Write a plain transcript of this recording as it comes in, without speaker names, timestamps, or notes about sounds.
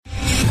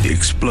The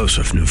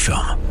explosive new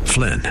film,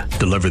 Flynn,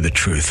 deliver the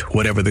truth,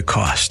 whatever the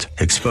cost,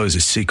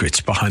 exposes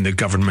secrets behind the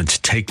government's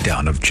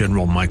takedown of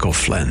General Michael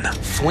Flynn.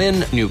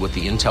 Flynn knew what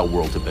the intel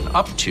world had been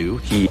up to.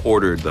 He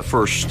ordered the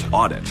first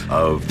audit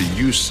of the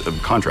use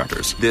of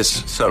contractors.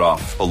 This set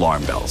off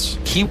alarm bells.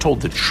 He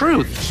told the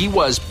truth. He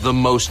was the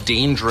most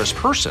dangerous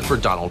person for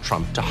Donald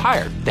Trump to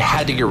hire. They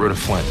had to get rid of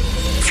Flynn.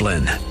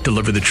 Flynn,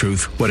 deliver the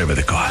truth, whatever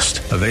the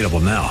cost. Available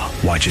now.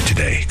 Watch it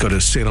today. Go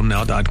to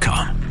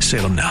salemnow.com.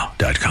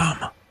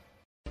 salemnow.com.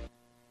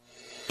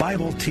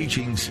 Bible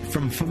teachings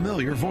from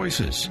familiar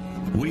voices.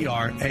 We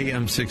are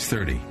AM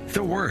 630,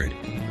 The Word,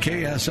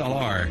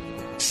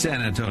 KSLR,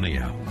 San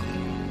Antonio.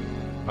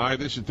 Hi,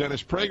 this is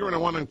Dennis Prager, and I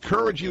want to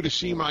encourage you to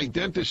see my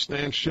dentist,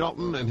 Stan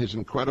Shelton, and his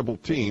incredible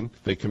team.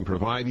 They can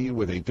provide you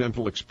with a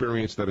dental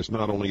experience that is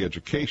not only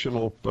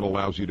educational, but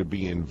allows you to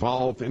be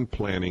involved in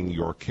planning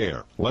your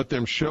care. Let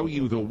them show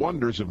you the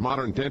wonders of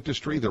modern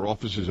dentistry. Their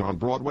office is on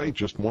Broadway,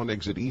 just one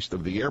exit east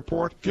of the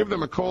airport. Give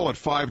them a call at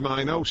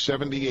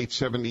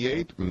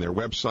 590-7878, and their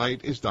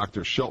website is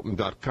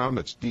drshelton.com.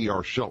 That's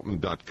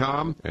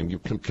drshelton.com, and you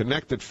can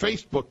connect at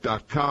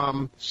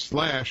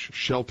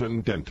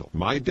facebook.com/Shelton Dental.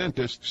 My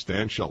dentist,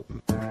 Stan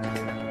Shelton.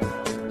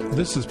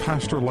 This is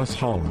Pastor Les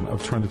Holland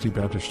of Trinity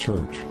Baptist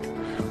Church.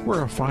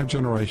 We're a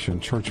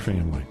 5-generation church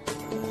family,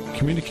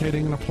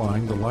 communicating and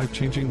applying the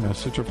life-changing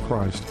message of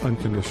Christ's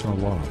unconditional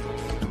love,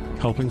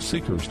 helping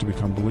seekers to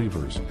become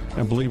believers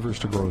and believers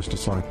to grow as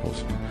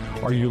disciples.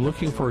 Are you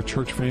looking for a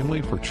church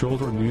family for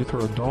children, youth,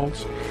 or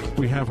adults?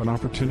 We have an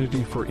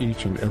opportunity for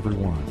each and every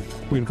one.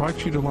 We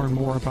invite you to learn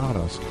more about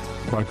us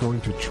by going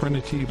to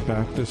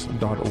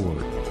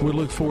trinitybaptist.org. We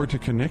look forward to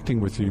connecting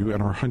with you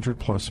in our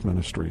 100-plus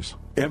ministries.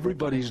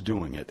 Everybody's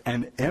doing it,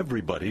 and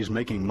everybody's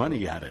making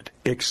money at it,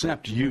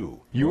 except you.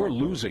 You're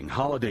losing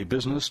holiday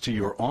business to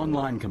your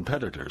online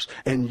competitors,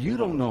 and you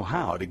don't know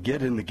how to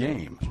get in the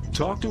game.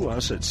 Talk to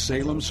us at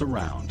Salem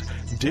Surround,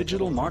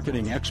 digital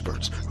marketing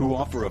experts who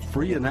offer a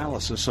free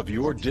analysis of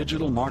your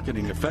digital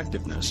marketing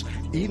effectiveness,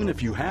 even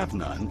if you have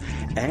none,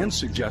 and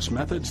suggest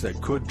methods that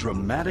could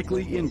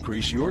dramatically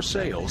increase your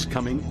sales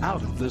coming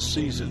out of this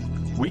season.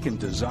 We can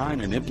design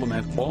and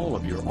implement all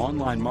of your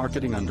online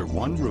marketing under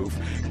one roof,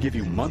 give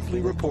you monthly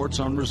reports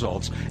on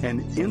results,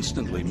 and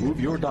instantly move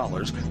your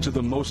dollars to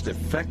the most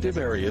effective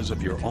areas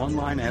of your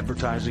online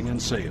advertising and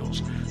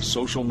sales.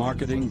 Social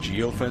marketing,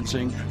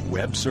 geofencing,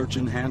 web search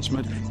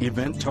enhancement,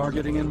 event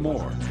targeting, and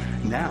more.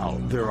 Now,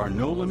 there are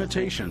no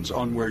limitations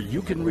on where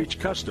you can reach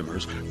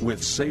customers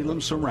with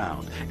Salem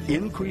Surround,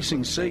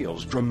 increasing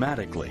sales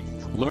dramatically.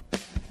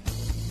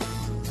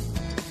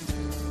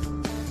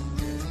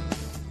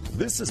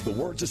 This is the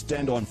Word to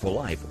Stand On for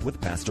Life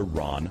with Pastor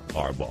Ron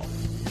Arbaugh.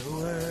 The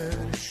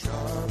word is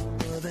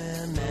sharper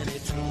than any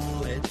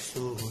two-edged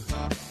sword,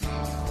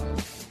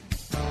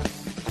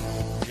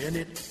 and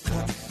it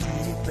cuts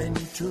deep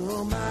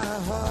into my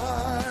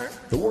heart.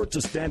 The Word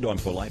to Stand On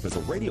for Life is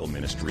a radio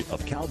ministry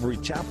of Calvary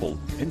Chapel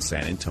in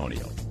San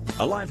Antonio.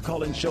 A live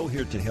call-in show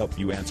here to help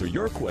you answer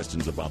your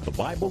questions about the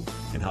Bible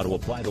and how to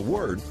apply the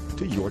Word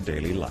to your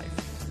daily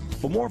life.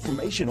 For more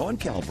information on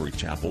Calvary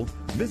Chapel,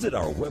 visit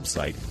our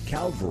website,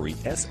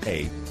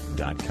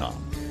 calvarysa.com.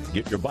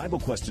 Get your Bible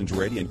questions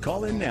ready and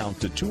call in now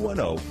to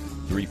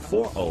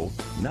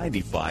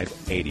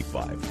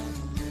 210-340-9585.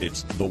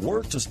 It's The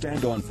Word to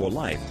Stand On for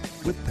Life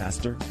with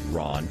Pastor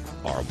Ron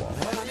Arbaugh.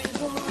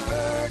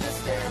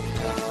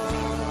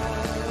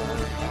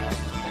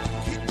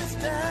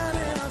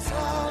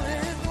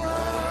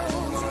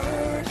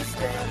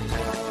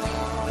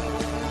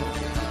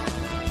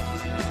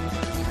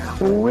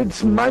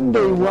 It's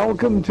Monday.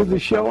 Welcome to the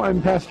show.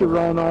 I'm Pastor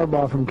Ron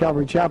Arbaugh from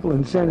Calvary Chapel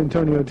in San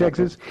Antonio,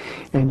 Texas,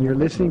 and you're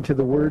listening to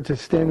The Word to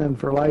Stand On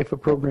for Life, a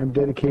program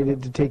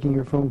dedicated to taking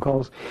your phone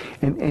calls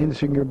and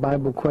answering your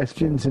Bible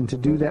questions. And to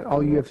do that,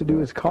 all you have to do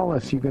is call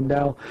us. You can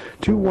dial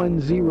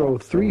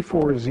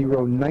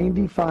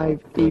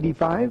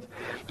 210-340-9585.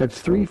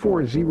 That's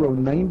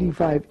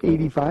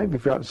 340-9585.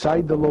 If you're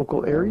outside the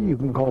local area, you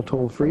can call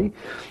toll-free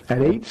at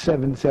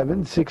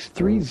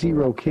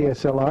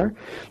 877-630-KSLR.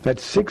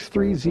 That's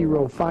 630-5757.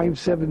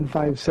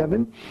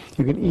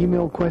 You can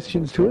email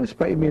questions to us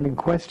by emailing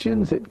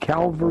questions at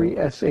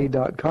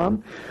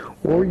calvarysa.com,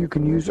 or you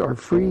can use our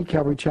free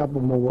Calvary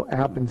Chapel mobile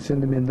app and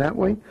send them in that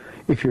way.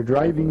 If you're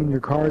driving in your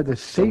car, the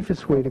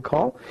safest way to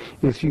call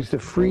is to use the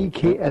free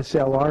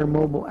KSLR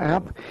mobile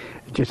app.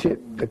 Just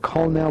hit the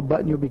Call Now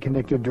button. You'll be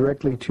connected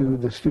directly to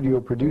the studio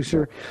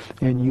producer,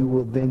 and you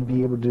will then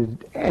be able to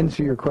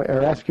answer your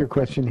or ask your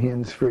question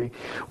hands-free.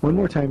 One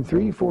more time,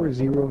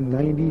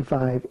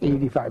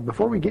 340-9585.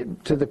 Before we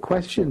get to the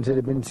questions that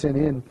have been sent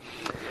in,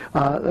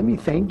 let me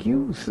thank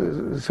you.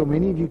 So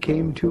many of you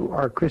came to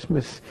our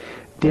Christmas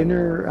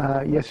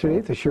dinner yesterday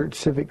at the Church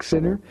Civic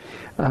Center.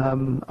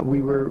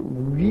 We were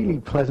really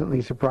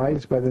pleasantly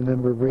surprised by the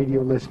number of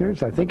radio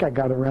listeners. I think I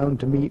got around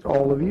to meet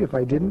all of you. If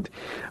I didn't,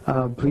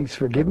 please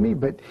forgive me,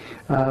 but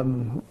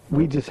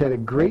we just had a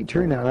great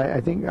turnout.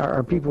 I think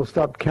our people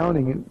stopped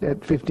counting at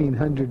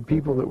 1,500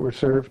 people that were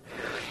served.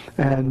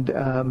 And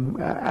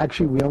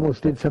actually, we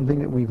almost did something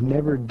that we've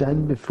never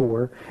done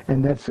before,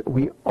 and that's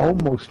we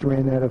almost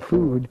ran out of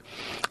food.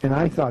 And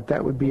I thought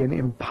that would be an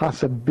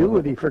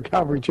impossibility for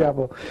Calvary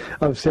Chapel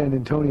of San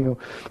Antonio.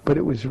 But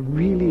it was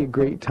really a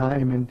great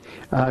time, and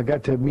I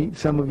got to meet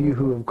some of you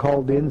who have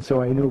called in,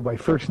 so I know by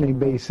first name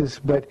basis.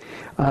 But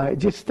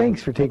just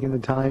thanks for taking the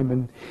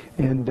time,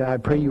 and I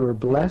pray you are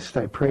blessed.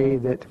 I pray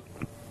that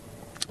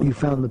you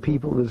found the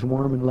people as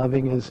warm and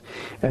loving as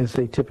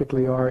they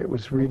typically are. It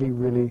was really,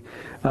 really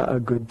a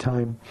good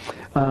time.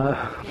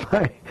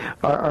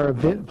 Our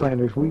event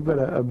planners, we've got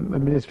a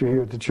ministry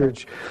here at the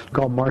church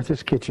called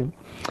Martha's Kitchen.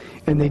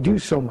 And they do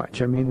so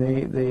much. I mean,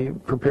 they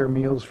prepare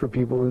meals for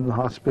people in the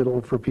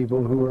hospital, for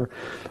people who are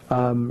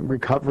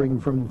recovering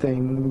from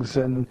things,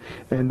 and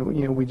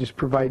we just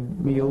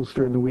provide meals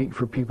during the week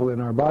for people in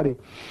our body.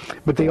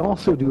 But they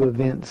also do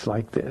events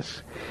like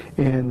this.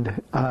 And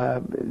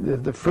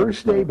the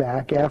first day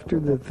back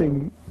after the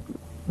thing,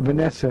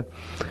 Vanessa,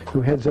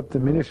 who heads up the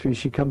ministry,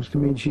 she comes to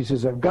me and she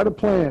says, I've got a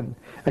plan.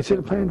 I said,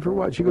 a plan for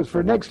what? She goes,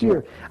 for next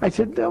year. I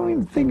said, don't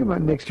even think about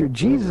next year.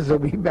 Jesus will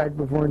be back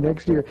before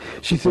next year.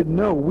 She said,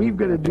 no, we've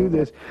got to do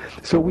this.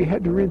 So we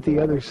had to rent the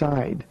other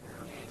side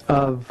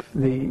of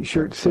the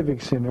Church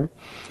Civic Center,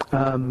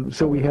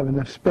 so we have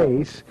enough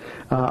space.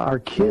 Our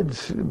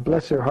kids,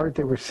 bless their heart,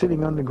 they were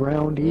sitting on the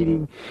ground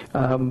eating.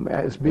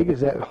 As big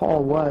as that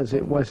hall was,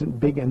 it wasn't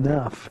big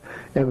enough,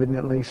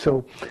 evidently.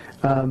 So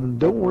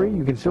don't worry,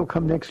 you can still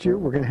come next year.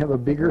 We're going to have a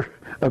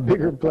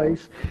bigger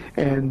place,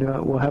 and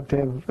we'll have to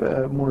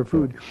have more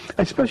food.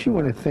 I especially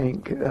want to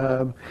thank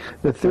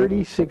the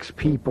 36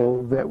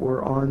 people that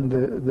were on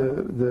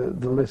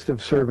the list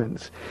of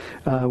servants.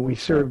 We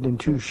served in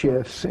 2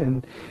 shifts,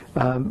 and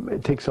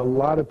it takes a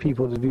lot of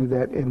people to do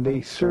that, and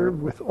they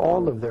served with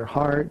all of their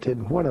heart,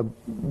 and what a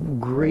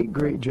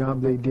great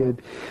job they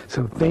did.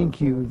 So thank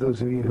you,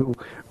 those of you who,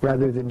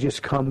 rather than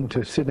just come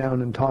to sit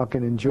down and talk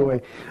and enjoy,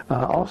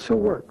 also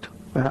worked.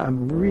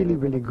 I'm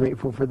really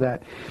grateful for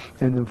that.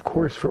 And of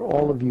course for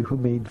all of you who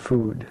made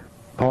food.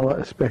 Paula,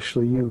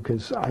 especially you,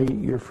 because I eat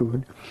your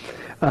food.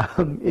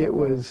 It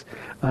was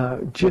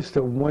just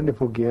a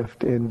wonderful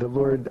gift, and the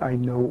Lord, I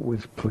know,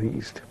 was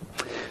pleased.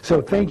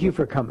 So thank you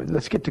for coming.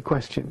 Let's get to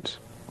questions.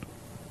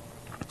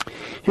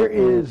 Here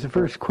is the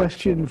first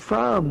question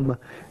from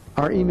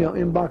our email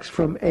inbox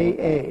from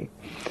AA.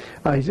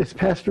 He says,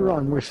 Pastor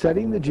Ron, we're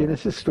studying the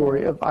Genesis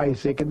story of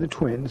Isaac and the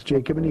twins,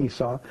 Jacob and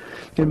Esau,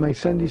 in my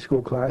Sunday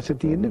school class. At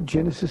the end of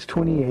Genesis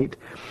 28,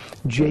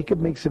 Jacob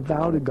makes a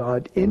vow to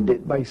God, end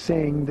it by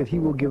saying that he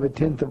will give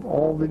 1/10 of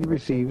all that he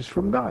receives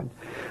from God.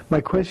 My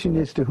question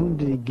is, to whom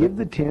did he give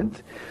the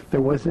 10th? There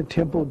wasn't a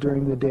temple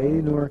during the day,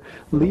 nor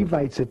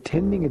Levites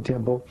attending a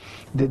temple.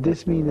 Did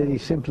this mean that he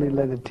simply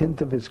let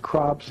 1/10 of his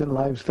crops and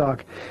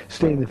livestock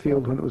stay in the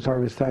field when it was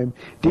harvest time?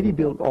 Did he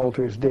build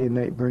altars day and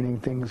night burning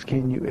things?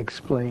 Can you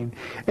explain?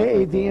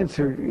 The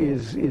answer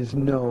is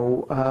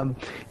no.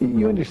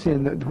 You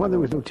understand that while there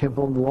was no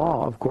temple, the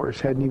law, of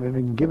course, hadn't even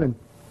been given.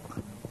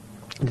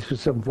 This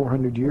was some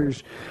 400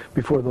 years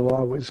before the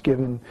law was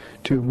given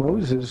to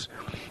Moses.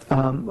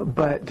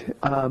 But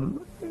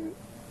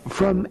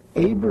from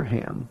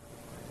Abraham,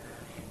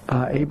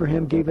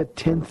 Abraham gave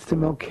 1/10 to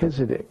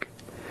Melchizedek.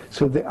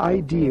 So the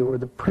idea or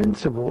the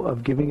principle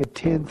of giving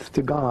 1/10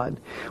 to God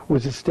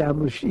was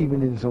established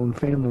even in his own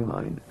family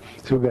line.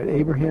 So we've got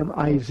Abraham,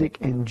 Isaac,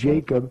 and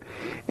Jacob,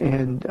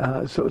 and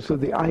so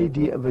the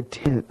idea of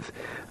 1/10.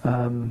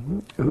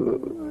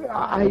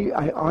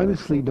 I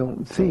honestly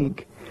don't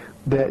think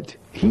that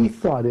he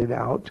thought it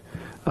out,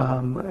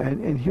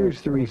 and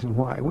here's the reason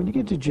why. When you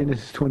get to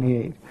Genesis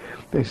 28,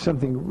 there's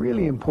something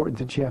really important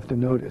that you have to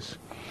notice.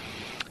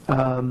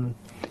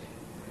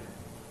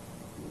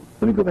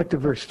 Let me go back to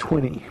verse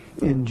 20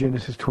 in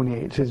Genesis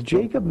 28. It says,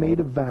 Jacob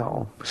made a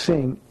vow,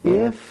 saying,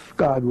 if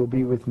God will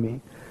be with me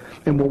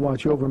and will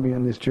watch over me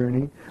on this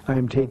journey I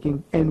am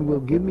taking, and will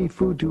give me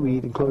food to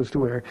eat and clothes to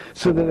wear,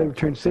 so that I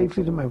return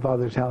safely to my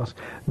father's house,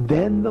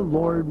 then the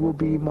Lord will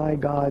be my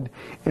God,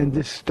 and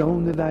this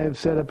stone that I have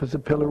set up as a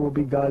pillar will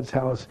be God's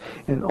house,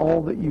 and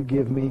all that you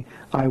give me,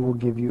 I will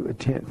give you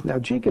 1/10. Now,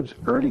 Jacob's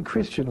early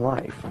Christian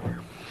life,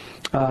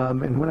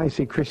 and when I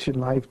say Christian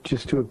life,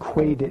 just to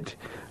equate it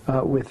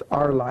with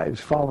our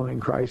lives following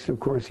Christ. Of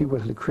course, he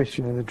wasn't a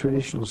Christian in the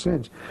traditional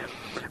sense.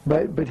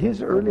 But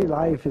his early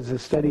life is a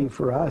study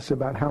for us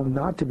about how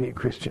not to be a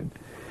Christian.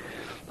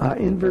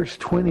 In verse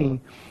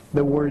 20,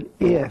 the word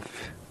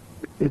if,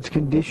 it's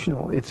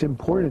conditional, it's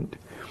important.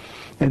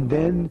 And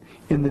then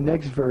in the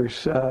next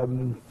verse,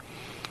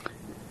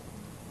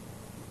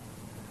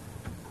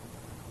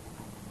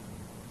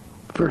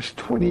 verse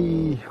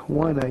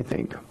 21, I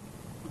think.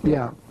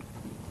 Yeah.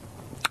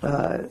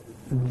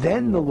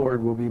 Then the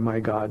Lord will be my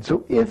God.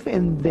 So if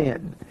and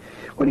then.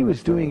 What he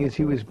was doing is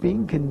he was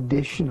being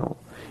conditional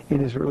in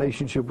his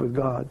relationship with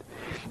God.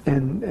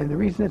 And the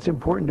reason it's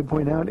important to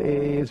point out,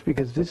 is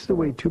because this is the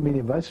way too many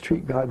of us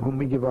treat God when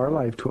we give our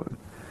life to him.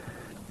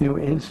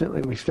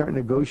 Instantly we start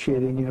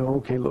negotiating,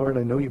 okay, Lord,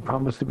 I know you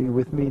promised to be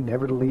with me,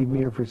 never to leave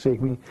me or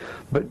forsake me,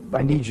 but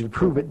I need you to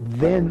prove it,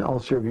 then I'll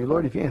serve you.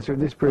 Lord, if you answer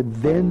this prayer,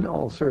 then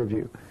I'll serve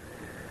you.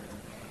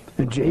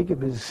 And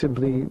Jacob is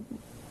simply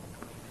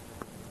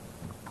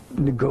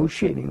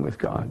negotiating with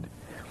God.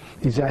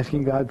 He's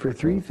asking God for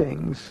three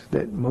things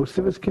that most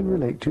of us can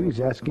relate to. He's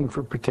asking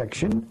for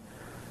protection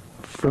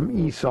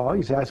from Esau.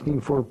 He's asking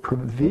for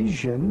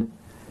provision.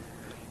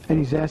 And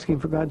he's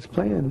asking for God's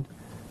plan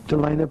to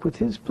line up with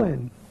his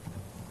plan.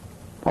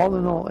 All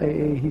in all,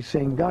 he's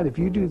saying, God, if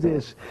you do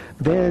this,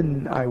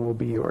 then I will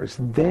be yours.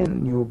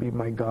 Then you will be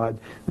my God.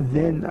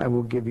 Then I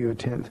will give you a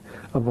tenth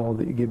of all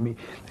that you give me.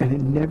 And it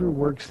never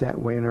works that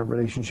way in our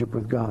relationship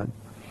with God.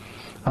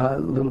 A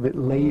little bit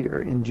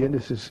later in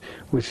Genesis,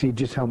 we see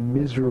just how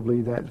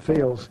miserably that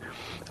fails.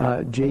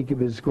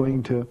 Jacob is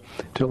going to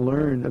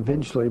learn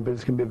eventually, but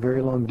it's going to be a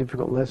very long,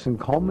 difficult lesson,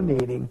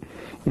 culminating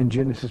in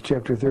Genesis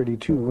chapter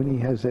 32 when he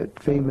has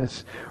that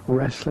famous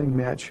wrestling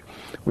match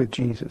with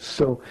Jesus.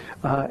 So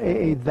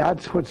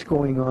that's what's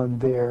going on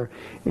there,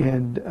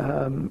 and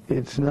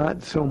it's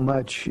not so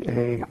much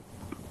the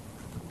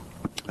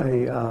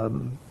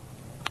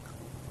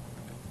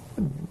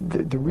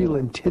real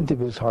intent of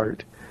his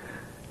heart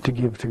to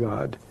give to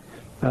God.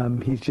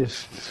 He's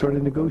just sort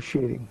of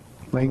negotiating,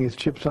 laying his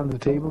chips on the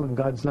table, and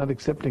God's not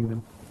accepting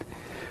them.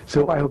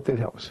 So I hope that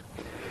helps.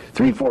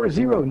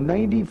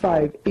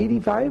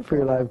 340-9585 for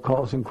your live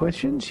calls and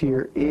questions.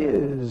 Here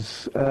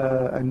is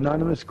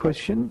anonymous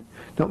question.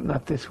 Nope,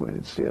 not this one.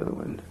 It's the other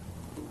one.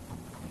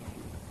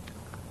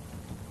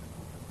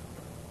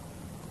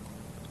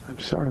 I'm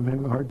sorry, I'm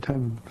having a hard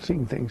time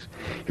seeing things.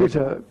 Here's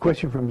a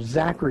question from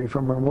Zachary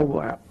from our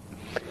mobile app.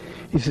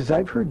 He says,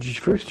 I've heard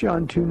 1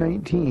 John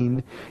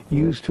 2:19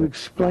 used to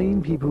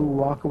explain people who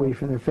walk away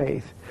from their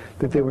faith,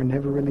 that they were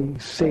never really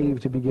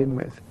saved to begin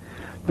with.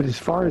 But as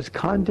far as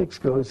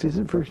context goes,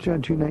 isn't 1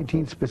 John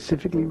 2:19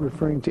 specifically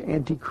referring to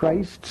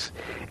antichrists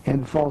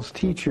and false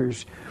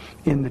teachers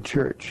in the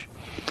church?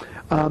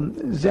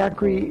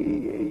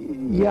 Zachary,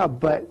 yeah,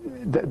 but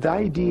the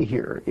idea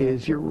here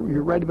is you're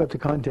right about the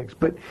context.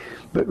 But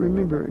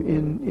remember,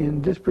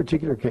 in this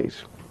particular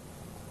case,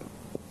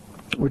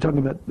 we're talking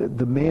about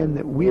the man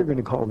that we are going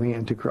to call the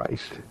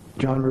Antichrist.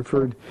 John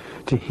referred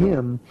to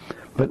him,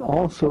 but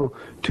also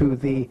to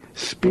the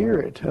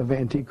spirit of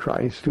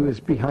Antichrist who is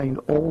behind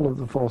all of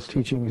the false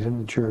teachings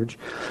in the church.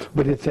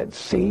 But it's that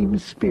same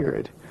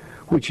spirit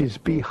which is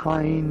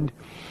behind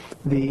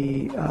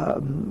the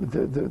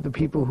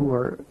people who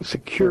are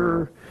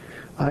secure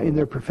in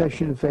their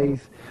profession of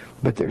faith,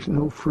 but there's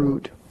no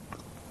fruit.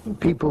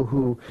 People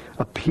who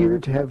appear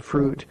to have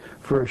fruit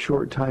for a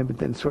short time but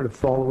then sort of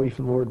fall away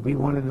from the Lord. We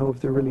want to know if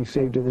they're really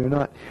saved or they're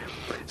not.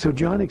 So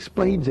John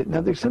explains it.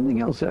 Now there's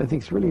something else that I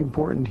think is really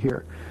important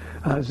here,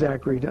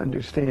 Zachary, to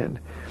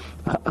understand.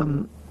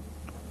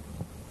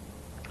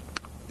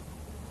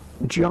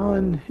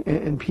 John,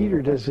 and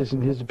Peter does this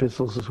in his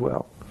epistles as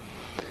well.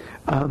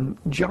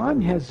 John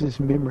has this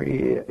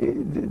memory,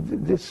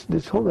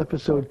 this whole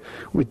episode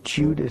with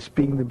Judas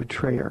being the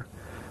betrayer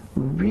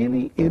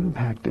really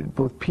impacted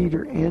both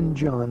Peter and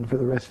John for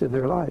the rest of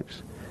their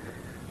lives.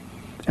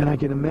 And I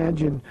can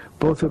imagine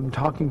both of them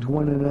talking to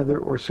one another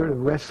or sort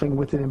of wrestling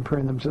with it and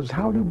praying themselves,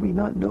 how did we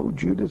not know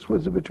Judas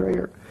was a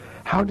betrayer?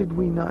 How did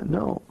we not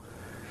know?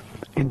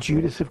 And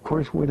Judas, of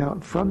course, went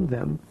out from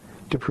them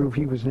to prove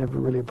he was never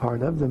really a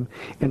part of them.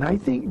 And I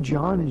think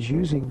John is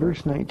using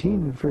verse 19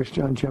 in 1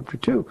 John chapter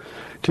 2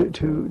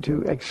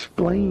 to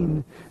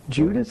explain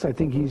Judas. I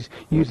think he's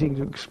using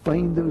to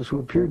explain those who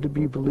appeared to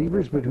be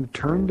believers but who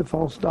turned to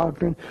false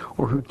doctrine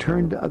or who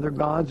turned to other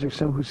gods or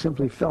some who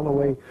simply fell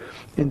away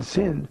in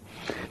sin.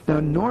 Now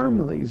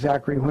normally,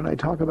 Zachary, when I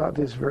talk about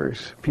this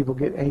verse, people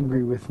get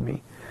angry with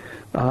me.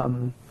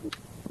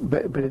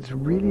 But it's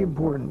really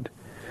important,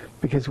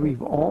 because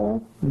we've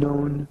all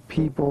known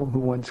people who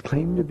once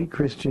claimed to be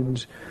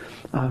Christians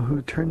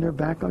who turned their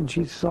back on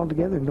Jesus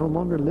altogether, no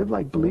longer live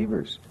like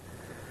believers.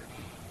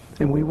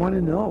 And we want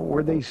to know,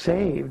 were they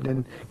saved?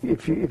 And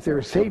if they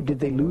were saved, did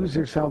they lose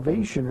their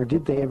salvation, or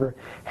did they ever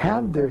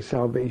have their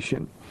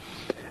salvation?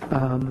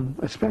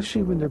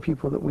 Especially when they're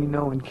people that we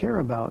know and care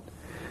about.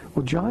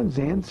 Well, John's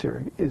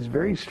answer is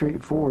very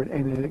straightforward,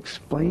 and it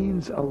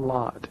explains a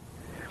lot.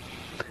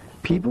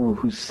 People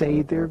who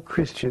say they're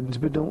Christians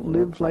but don't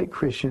live like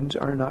Christians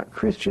are not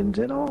Christians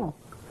at all.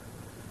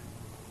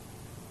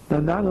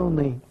 Now, not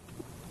only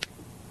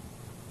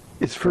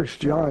is 1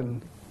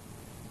 John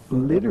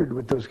littered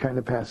with those kind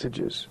of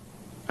passages,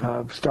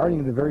 starting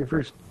in the very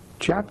first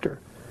chapter,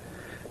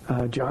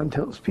 John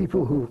tells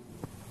people who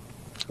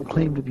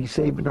claim to be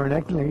saved but aren't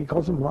acting like, he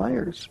calls them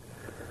liars.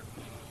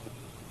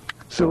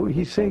 So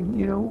he's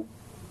saying,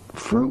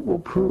 fruit will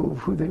prove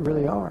who they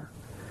really are.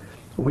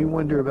 We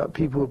wonder about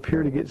people who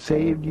appear to get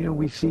saved.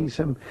 We see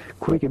some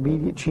quick,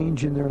 immediate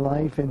change in their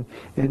life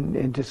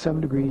and to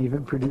some degree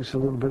even produce a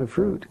little bit of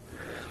fruit.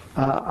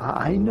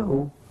 I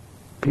know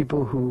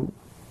people who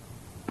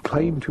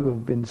claim to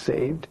have been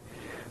saved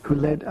who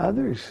led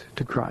others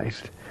to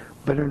Christ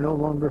but are no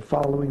longer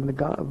following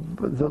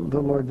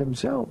the Lord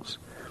themselves.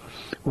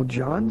 Well,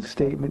 John's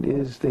statement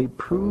is they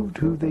proved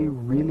who they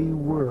really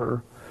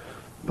were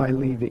by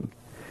leaving.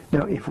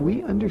 Now, if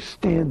we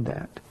understand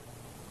that,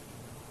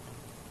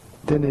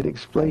 then it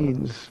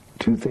explains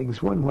two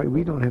things. One, why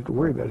we don't have to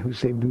worry about who's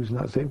saved and who's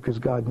not saved, because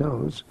God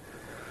knows.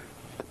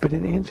 But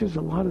it answers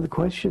a lot of the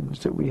questions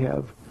that we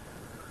have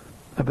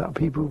about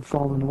people who've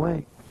fallen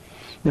away.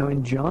 Now,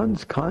 in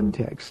John's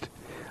context,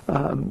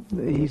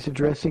 he's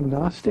addressing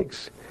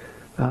Gnostics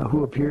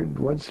who appeared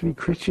once to be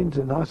Christians.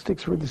 The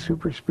Gnostics were the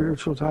super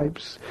spiritual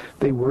types.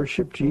 They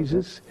worshiped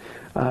Jesus.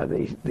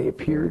 They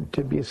appeared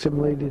to be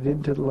assimilated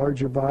into the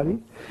larger body.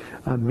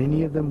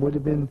 Many of them would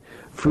have been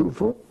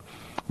fruitful.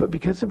 But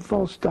because of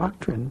false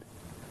doctrine,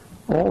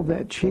 all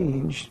that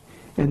changed.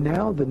 And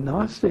now the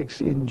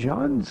Gnostics in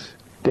John's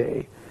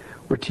day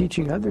were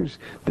teaching others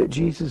that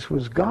Jesus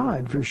was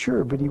God for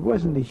sure, but he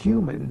wasn't a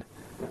human.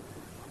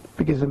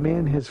 Because a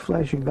man has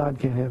flesh and God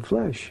can't have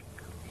flesh.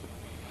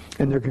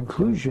 And their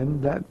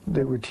conclusion that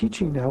they were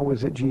teaching now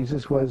was that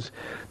Jesus was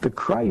the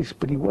Christ,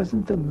 but he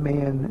wasn't the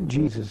man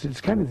Jesus.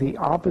 It's kind of the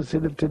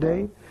opposite of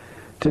today.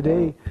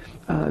 Today,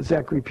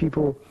 Zachary,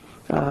 people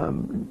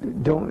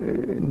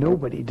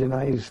nobody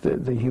denies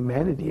the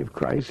humanity of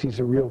Christ. He's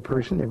a real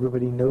person.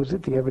 Everybody knows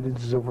it. The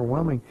evidence is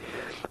overwhelming.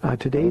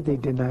 Today, they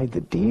denied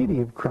the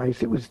deity of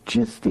Christ. It was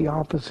just the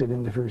opposite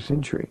in the first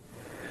century.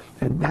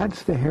 And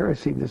that's the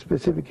heresy, the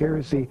specific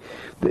heresy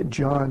that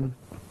John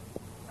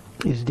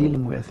is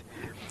dealing with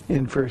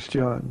in 1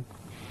 John.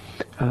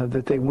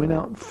 That they went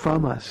out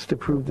from us to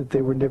prove that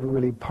they were never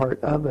really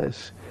part of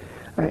us,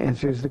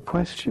 answers the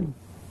question.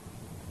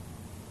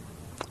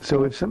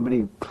 So if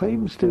somebody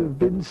claims to have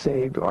been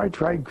saved, I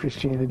tried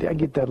Christianity. I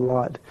get that a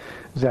lot,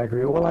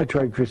 Zachary. Well, I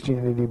tried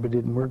Christianity, but it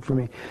didn't work for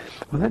me.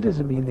 Well, that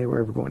doesn't mean they were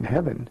ever going to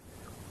heaven.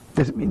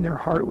 Doesn't mean their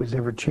heart was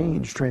ever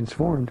changed,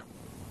 transformed.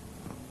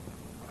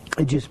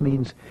 It just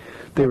means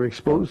they were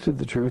exposed to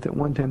the truth. At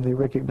one time, they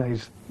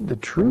recognized the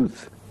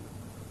truth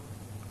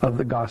of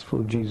the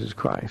gospel of Jesus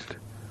Christ.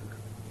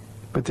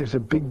 But there's a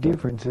big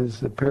difference, as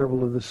the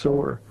parable of the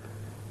sower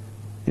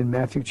in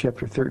Matthew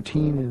chapter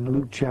 13 and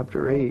Luke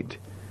chapter 8,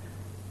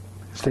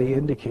 as they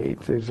indicate.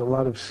 There's a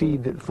lot of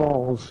seed that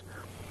falls,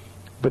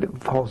 but it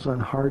falls on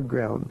hard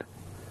ground.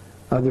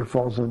 Other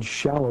falls on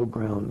shallow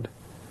ground,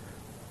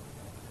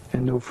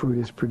 and no fruit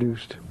is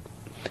produced.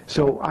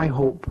 So I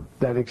hope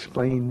that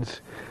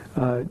explains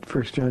 1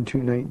 John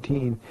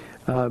 2:19.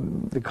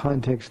 The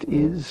context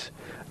is,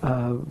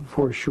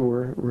 for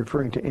sure,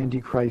 referring to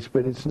Antichrist,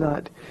 but it's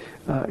not,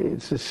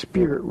 it's the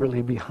spirit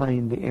really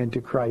behind the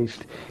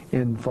Antichrist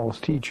and false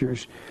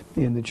teachers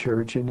in the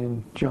church. And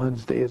in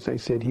John's day, as I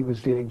said, he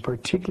was dealing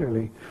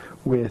particularly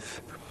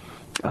with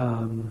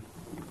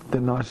the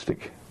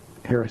Gnostic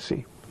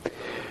heresy.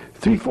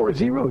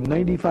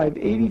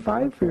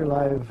 340-9585 for your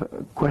live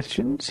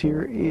questions.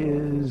 Here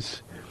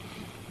is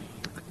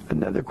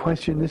another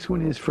question. This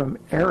one is from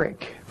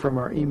Eric from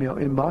our email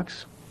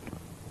inbox.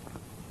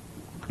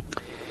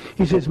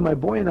 He says, my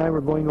boy and I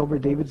were going over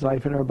David's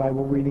life in our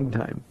Bible reading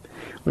time.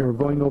 We were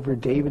going over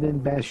David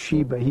and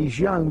Bathsheba. He's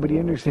young, but he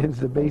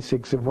understands the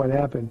basics of what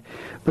happened.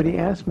 But he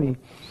asked me,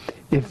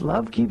 if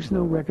love keeps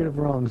no record of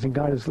wrongs and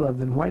God is love,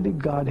 then why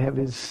did God have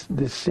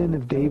the sin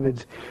of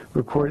David's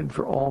recorded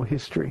for all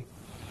history?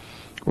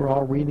 We're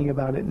all reading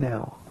about it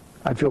now.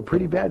 I'd feel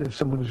pretty bad if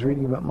someone was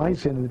reading about my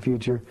sin in the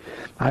future.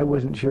 I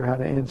wasn't sure how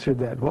to answer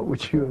that. What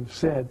would you have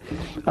said?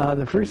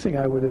 The first thing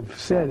I would have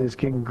said is,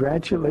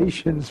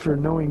 congratulations for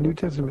knowing New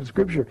Testament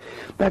Scripture.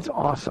 That's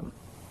awesome.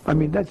 I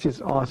mean, that's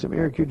just awesome.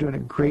 Eric, you're doing a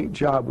great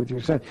job with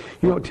your son.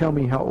 You don't tell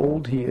me how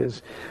old he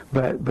is,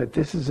 but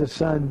this is a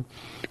son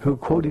who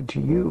quoted to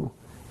you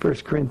 1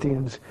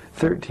 Corinthians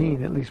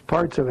 13, at least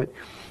parts of it,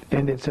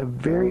 and it's a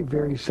very,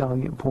 very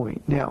salient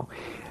point. Now,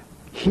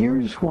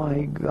 here's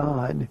why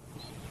God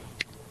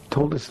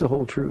told us the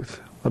whole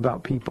truth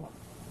about people.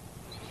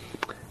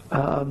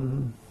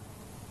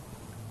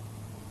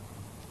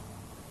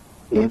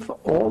 If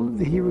all of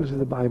the heroes of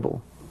the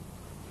Bible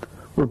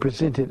were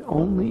presented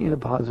only in a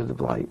positive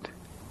light,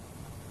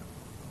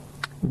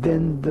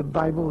 then the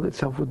Bible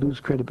itself would lose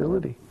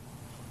credibility.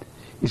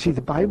 You see, the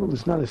Bible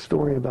is not a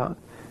story about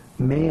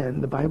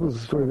man. The Bible is a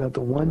story about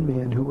the one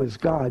man who was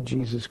God,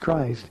 Jesus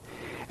Christ,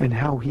 and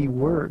how he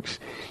works.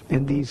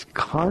 And these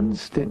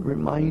constant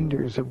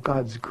reminders of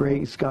God's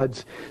grace,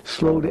 God's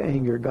slow to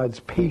anger,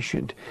 God's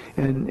patient,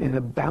 and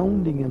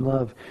abounding in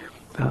love,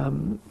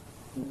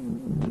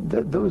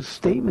 those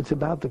statements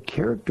about the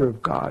character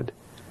of God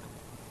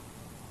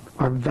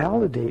are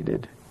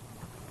validated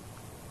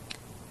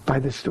by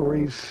the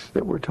stories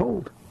that we're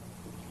told.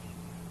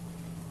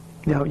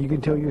 Now, you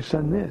can tell your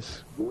son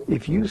this.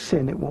 If you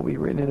sin, it won't be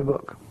written in a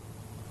book.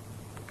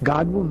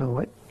 God will know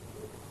it,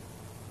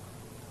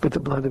 but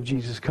the blood of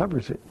Jesus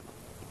covers it.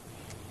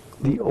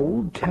 The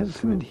Old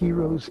Testament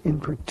heroes in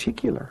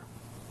particular,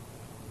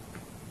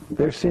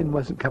 their sin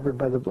wasn't covered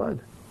by the blood.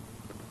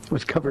 It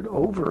was covered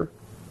over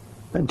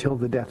until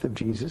the death of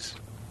Jesus,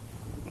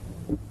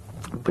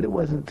 but it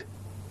wasn't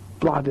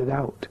blotted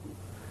out.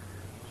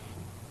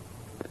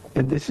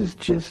 And this is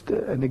just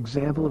an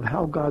example of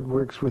how God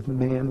works with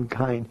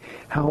mankind,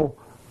 how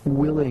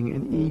willing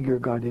and eager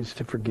God is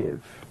to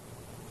forgive.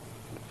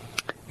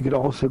 You could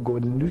also go to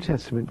the New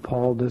Testament.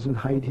 Paul doesn't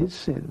hide his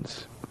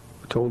sins.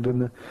 We're told in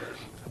the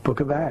book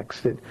of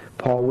Acts that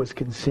Paul was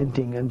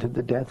consenting unto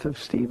the death of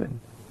Stephen.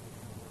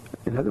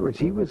 In other words,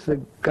 he was the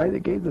guy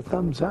that gave the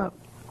thumbs up.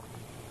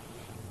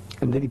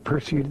 And that he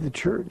persecuted the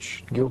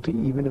church, guilty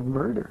even of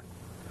murder.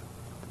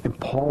 And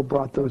Paul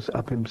brought those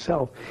up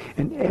himself.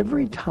 And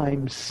every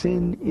time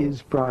sin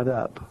is brought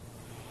up,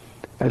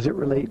 as it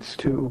relates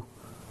to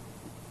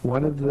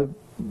one of the,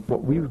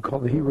 what we would call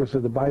the heroes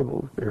of the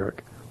Bible,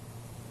 Eric,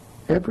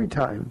 every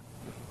time,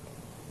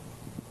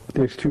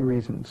 there's two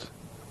reasons.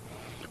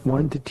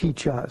 One, to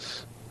teach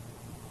us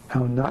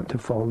how not to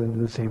fall into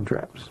the same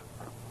traps.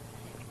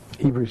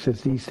 Hebrews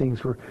says these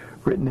things were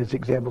written as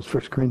examples.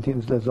 1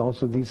 Corinthians does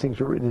also. These things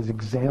were written as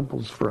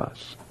examples for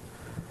us.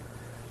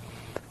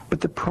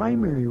 But the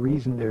primary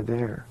reason they're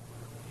there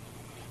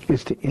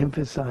is to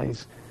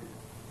emphasize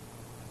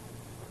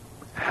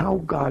how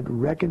God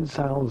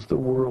reconciles the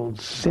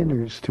world's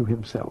sinners to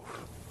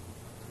himself.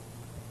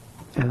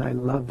 And I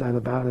love that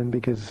about him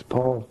because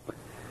Paul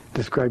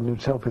described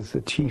himself as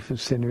the chief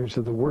of sinners,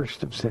 or the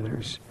worst of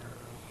sinners.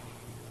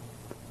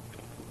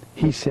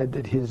 He said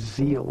that his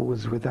zeal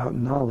was without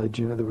knowledge.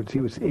 In other words,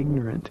 he was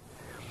ignorant.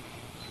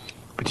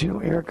 But you know,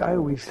 Eric, I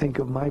always think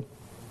of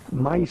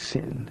my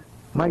sin,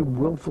 my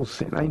willful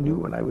sin. I knew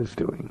what I was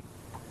doing.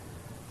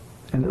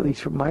 And at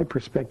least from my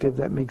perspective,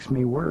 that makes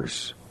me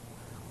worse.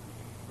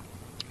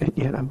 And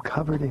yet I'm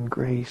covered in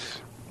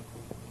grace.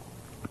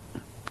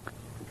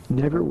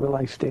 Never will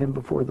I stand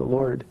before the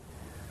Lord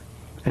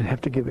and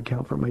have to give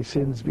account for my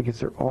sins, because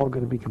they're all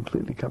going to be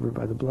completely covered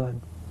by the blood.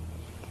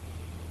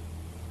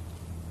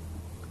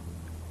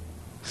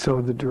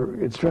 So the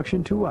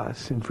instruction to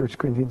us in 1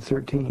 Corinthians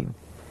 13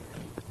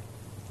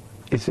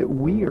 is that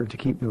we are to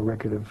keep no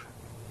record of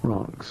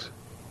wrongs.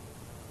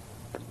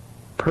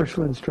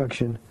 Personal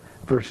instruction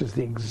versus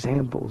the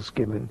examples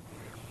given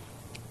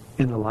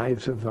in the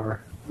lives of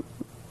our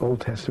Old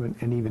Testament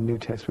and even New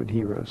Testament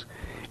heroes.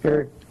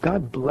 Eric,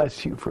 God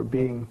bless you for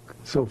being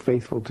so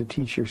faithful to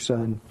teach your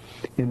son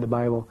in the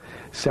Bible.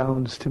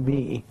 Sounds to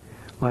me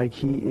like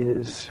he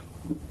is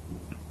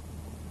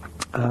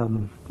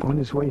on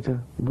his way to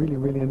really,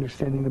 really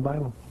understanding the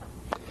Bible.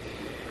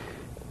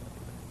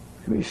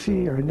 Let me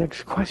see. Our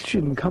next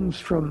question comes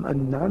from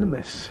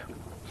Anonymous.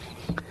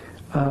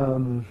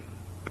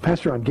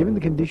 Pastor Ron, given the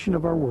condition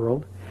of our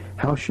world,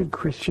 how should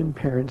Christian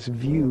parents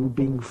view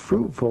being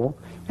fruitful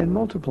and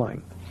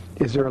multiplying?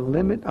 Is there a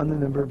limit on the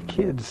number of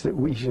kids that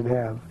we should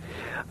have?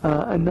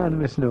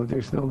 Anonymous, no,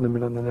 there's no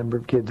limit on the number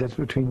of kids. That's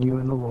between you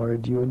and the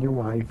Lord, you and your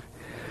wife.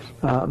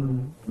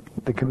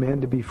 The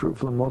command to be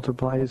fruitful and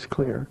multiply is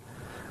clear.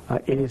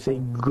 It is a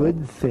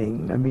good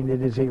thing. I mean,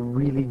 it is a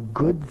really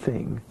good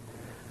thing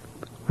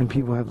when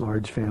people have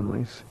large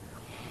families.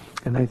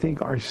 And I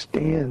think our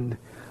stand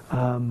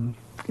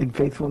in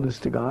faithfulness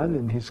to God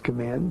and his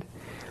command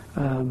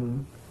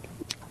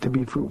to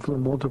be fruitful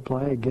and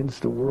multiply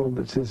against a world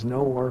that says,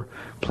 no, our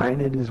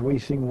planet is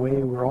wasting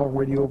away, we're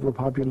already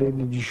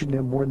overpopulated, you shouldn't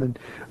have more than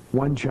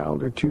one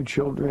child or two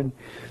children.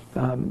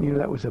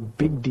 That was a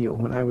big deal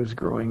when I was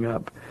growing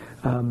up.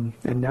 And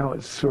now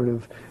it's sort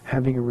of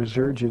having a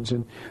resurgence.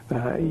 And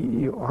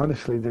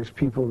honestly, there's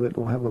people that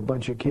will have a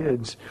bunch of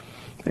kids,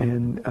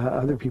 and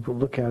other people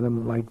look at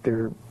them like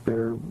they're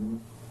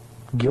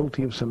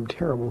guilty of some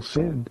terrible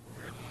sin.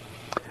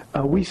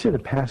 We sent a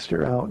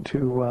pastor out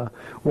to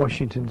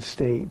Washington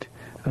State,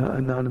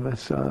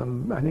 Anonymous,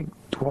 I think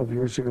 12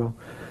 years ago.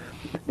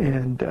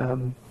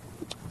 And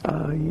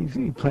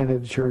he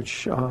planted a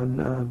church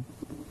on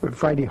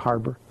Friday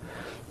Harbor,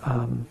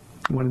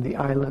 one of the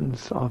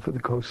islands off of the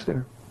coast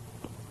there.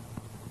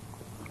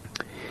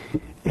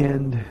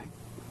 And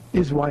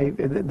his wife,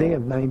 they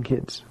have 9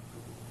 kids.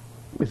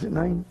 Is it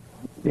 9?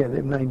 Yeah, they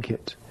have 9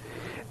 kids.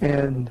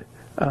 And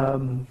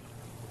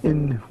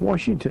in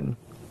Washington,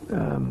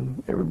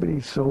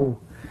 everybody's so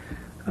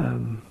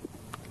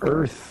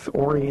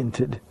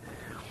earth-oriented.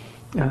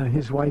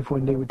 His wife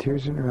one day with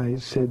tears in her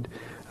eyes said,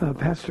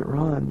 Pastor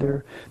Ron,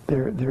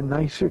 they're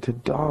nicer to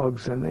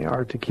dogs than they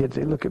are to kids.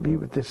 They look at me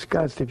with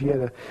disgust. If you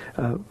had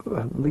a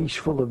leash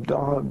full of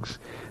dogs,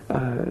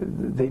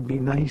 they'd be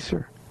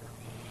nicer.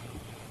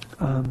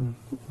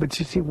 But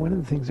you see, one of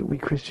the things that we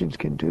Christians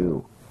can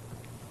do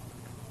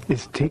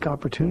is take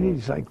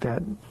opportunities like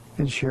that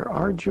and share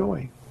our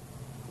joy.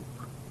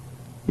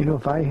 You know,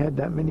 if I had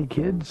that many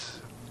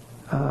kids,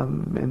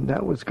 and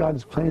that was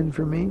God's plan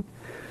for me,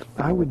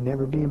 I would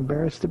never be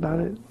embarrassed about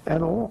it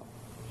at all.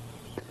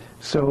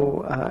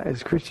 So,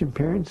 as Christian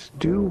parents,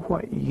 do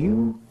what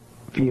you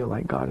feel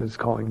like God is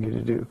calling you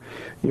to do.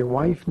 Your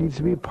wife needs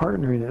to be a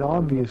partner in it,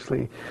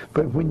 obviously,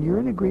 but when you're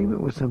in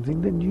agreement with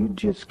something, then you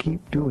just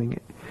keep doing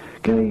it.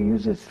 Can I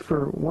use this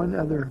for one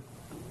other?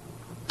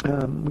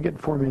 We get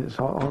 4 minutes.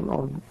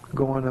 I'll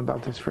go on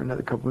about this for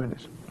another couple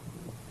minutes.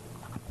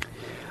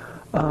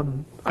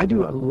 I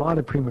do a lot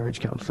of pre-marriage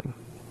counseling.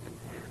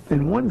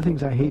 And one of the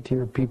things I hate to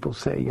hear people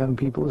say, young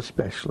people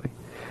especially,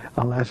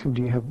 I'll ask them,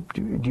 do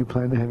you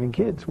plan on having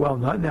kids? Well,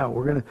 not now.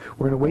 We're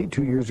gonna wait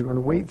 2 years. We're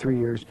gonna wait 3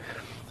 years.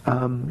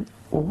 Well,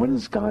 what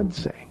does God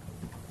say?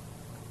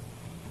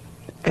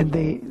 And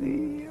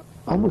they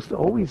almost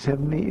always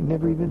have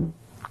never even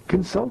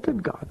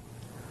consulted God.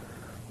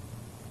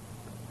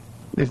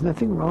 There's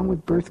nothing wrong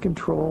with birth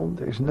control.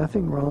 There's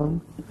nothing wrong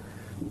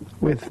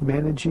with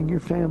managing your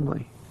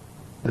family,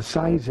 the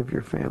size of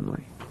your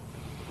family.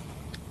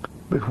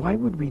 But why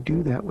would we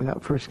do that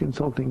without first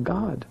consulting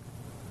God?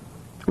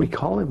 We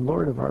call him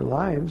Lord of our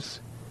lives.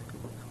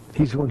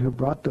 He's the one who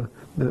brought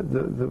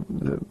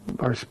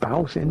our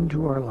spouse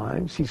into our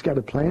lives. He's got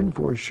a plan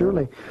for us,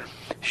 surely.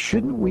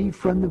 Shouldn't we,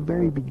 from the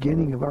very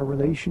beginning of our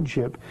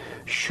relationship,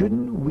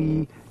 shouldn't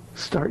we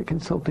start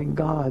consulting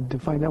God to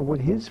find out what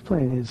his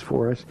plan is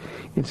for us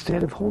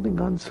instead of holding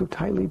on so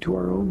tightly to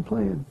our own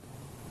plan?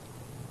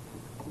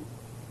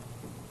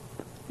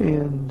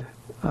 And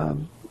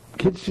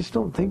kids just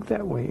don't think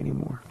that way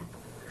anymore.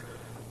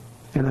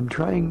 And I'm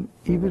trying,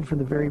 even from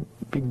the very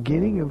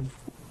beginning of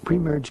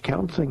pre-marriage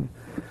counseling,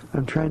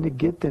 I'm trying to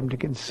get them to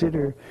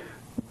consider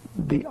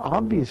the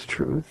obvious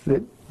truth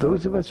that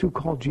those of us who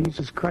call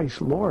Jesus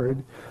Christ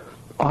Lord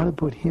ought to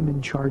put him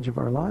in charge of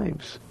our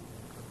lives.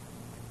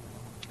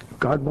 If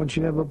God wants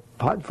you to have a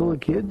pot full of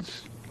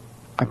kids,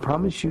 I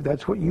promise you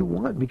that's what you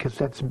want because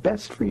that's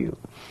best for you.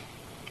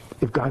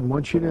 If God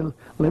wants you to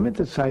limit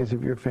the size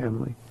of your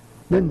family,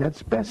 then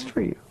that's best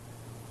for you.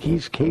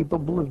 He's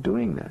capable of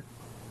doing that.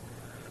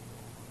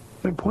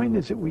 My point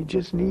is that we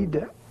just need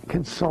to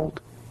consult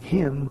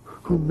him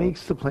who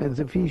makes the plans.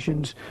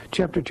 Ephesians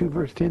chapter 2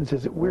 verse 10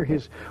 says that we're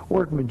his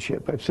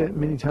workmanship. I've said it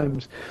many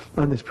times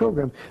on this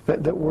program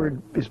that that word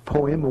is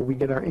poema. We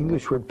get our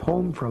English word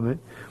poem from it.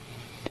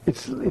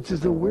 It's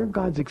as though we're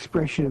God's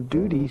expression of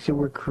duty, so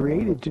we're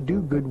created to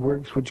do good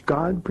works which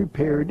God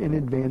prepared in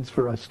advance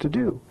for us to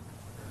do.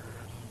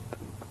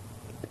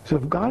 So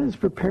if God has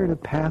prepared a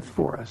path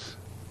for us,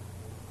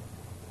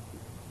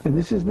 and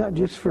this is not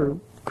just for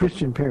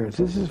Christian parents,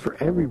 this is for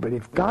everybody.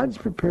 If God's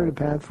prepared a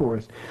path for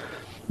us,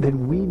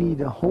 then we need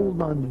to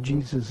hold on to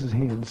Jesus'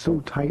 hand so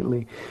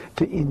tightly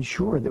to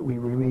ensure that we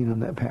remain on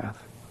that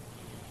path.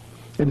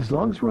 And as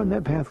long as we're on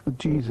that path with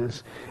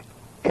Jesus,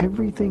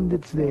 everything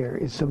that's there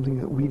is something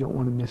that we don't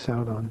want to miss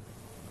out on.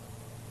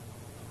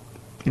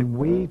 And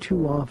way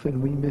too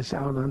often we miss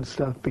out on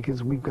stuff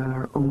because we've got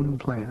our own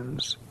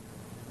plans.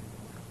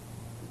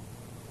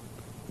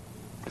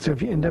 So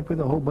if you end up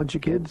with a whole bunch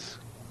of kids,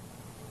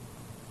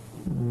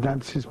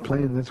 that's his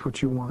plan. That's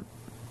what you want.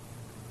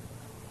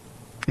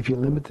 If you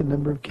limit the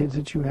number of kids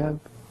that you have,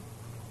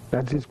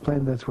 that's his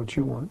plan. That's what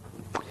you want.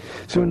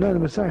 So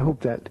Anonymous, I hope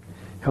that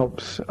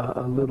helps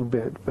a little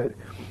bit. But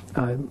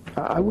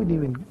I wouldn't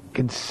even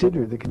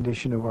consider the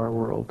condition of our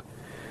world.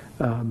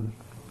 We're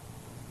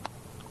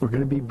going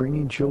to be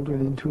bringing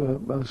children into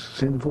a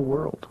sinful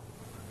world.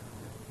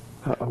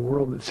 A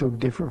world that's so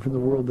different from the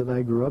world that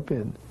I grew up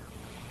in.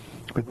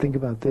 But think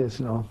about this,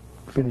 and I'll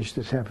finish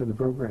this half of the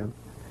program.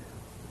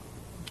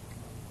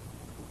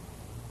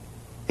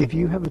 If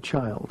you have a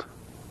child,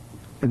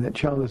 and that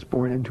child is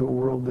born into a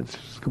world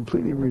that's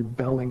completely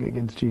rebelling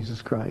against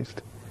Jesus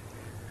Christ,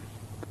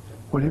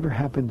 whatever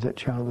happens, that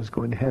child is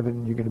going to heaven,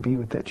 and you're going to be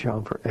with that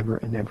child forever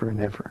and ever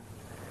and ever.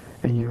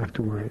 And you don't have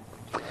to worry.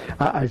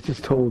 I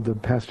just told the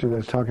pastor that I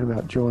was talking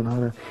about, Joe and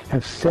Anna,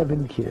 have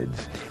 7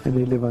 kids, and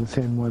they live on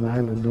San Juan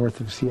Island,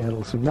 north of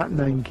Seattle. So not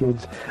 9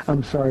 kids.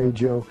 I'm sorry,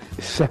 Joe.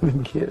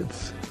 7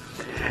 kids.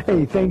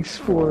 Hey, thanks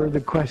for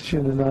the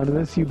question,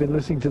 Anonymous. You've been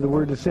listening to The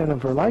Word to Stand On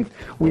for Life.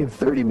 We have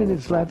 30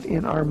 minutes left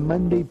in our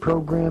Monday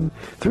program.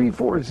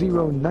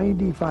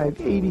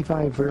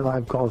 340-9585 for your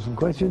live calls and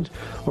questions,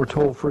 or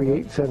toll-free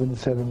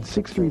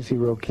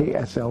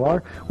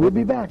 877-630-KSLR. We'll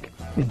be back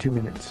in 2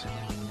 minutes.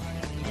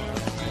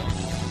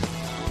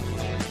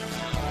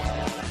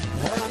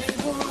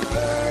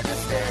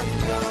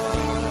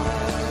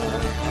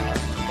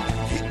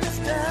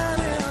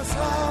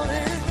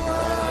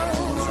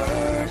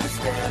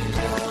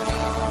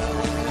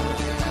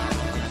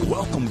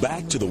 Welcome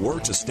back to The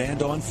Word to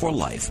Stand On for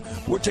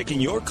Life. We're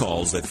taking your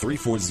calls at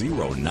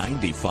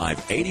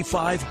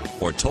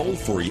 340-9585 or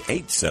toll-free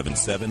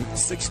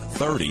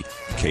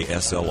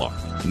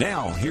 877-630-KSLR.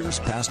 Now, here's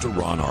Pastor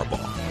Ron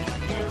Arbaugh.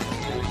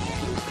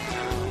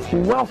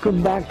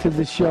 Welcome back to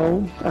the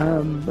show.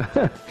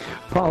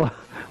 Paula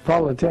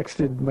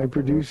texted my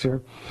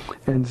producer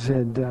and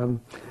said,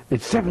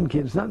 it's 7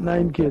 kids, not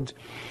 9 kids.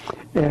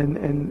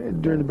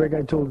 And during the break,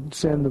 I told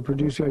Sam, the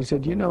producer, I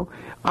said,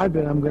 I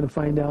bet I'm going to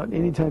find out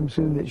anytime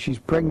soon that she's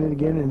pregnant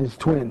again and it's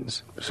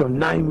twins. So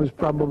 9 was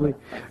probably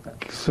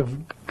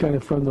kind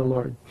of from the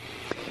Lord.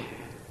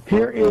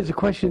 Here is a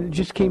question that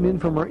just came in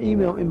from our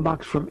email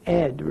inbox from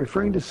Ed,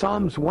 referring to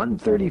Psalms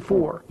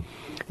 134.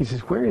 He says,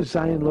 where is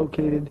Zion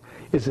located?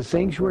 Is the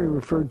sanctuary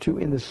referred to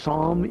in the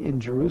Psalm in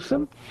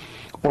Jerusalem?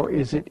 Or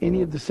is it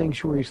any of the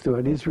sanctuaries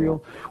throughout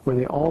Israel? Were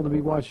they all to be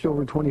watched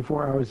over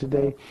 24 hours a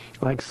day,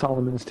 like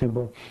Solomon's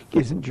temple?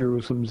 Isn't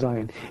Jerusalem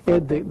Zion?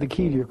 Ed, the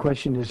key to your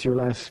question is your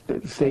last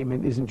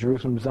statement, isn't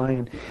Jerusalem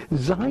Zion?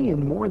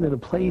 Zion, more than a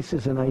place,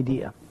 is an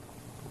idea.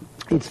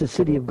 It's the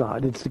city of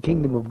God. It's the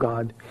kingdom of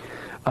God.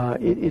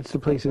 It's the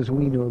places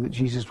we know that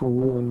Jesus will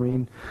rule and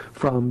reign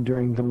from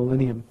during the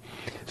millennium.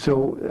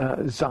 So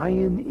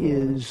Zion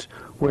is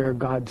where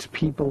God's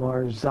people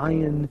are.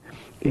 Zion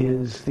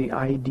is the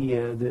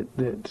idea that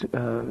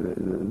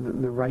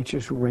the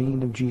righteous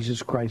reign of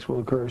Jesus Christ will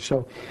occur.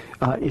 So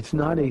it's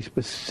not a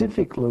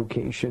specific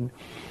location.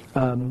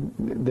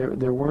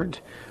 There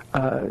weren't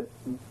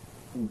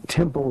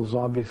temples,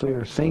 obviously,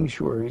 or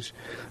sanctuaries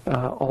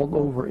all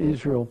over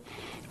Israel.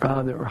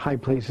 There were high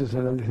places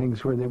and other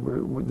things where they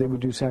would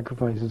do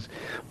sacrifices.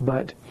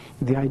 But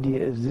the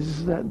idea is this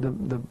is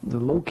the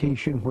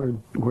location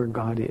where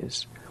God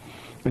is.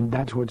 And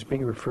that's what's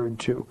being referred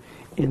to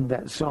in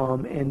that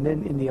psalm. And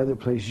then in the other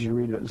places you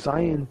read it.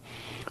 Zion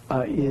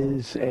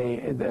is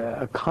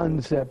a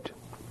concept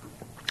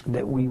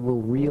that we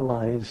will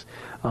realize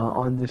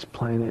on this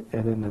planet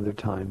at another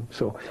time.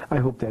 So I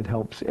hope that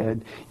helps,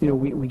 Ed. You know,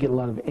 we get a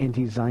lot of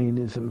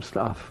anti-Zionism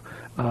stuff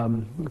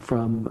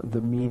from the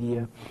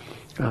media.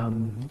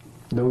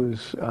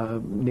 Those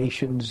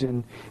nations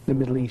in the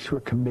Middle East who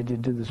are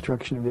committed to the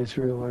destruction of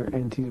Israel are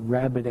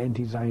rabid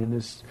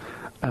anti-Zionists.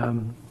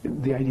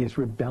 The idea is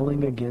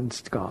rebelling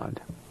against God.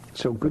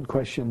 So good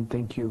question.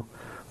 Thank you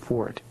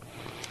for it.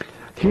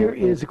 Here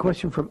is a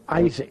question from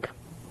Isaac.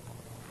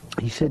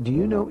 He said, do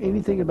you know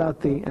anything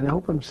about and I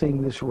hope I'm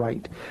saying this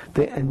right,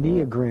 the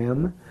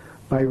Enneagram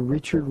by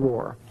Richard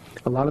Rohr?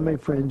 A lot of my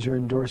friends are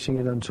endorsing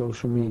it on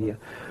social media.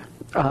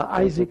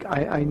 Isaac,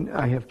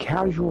 I have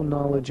casual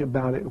knowledge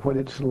about it, what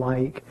it's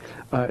like.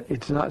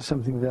 It's not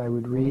something that I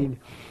would read.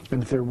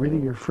 And if they're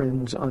really your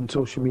friends on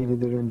social media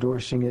that are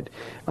endorsing it,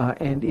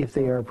 and if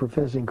they are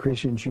professing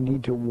Christians, you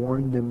need to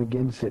warn them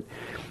against it.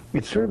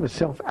 It's sort of a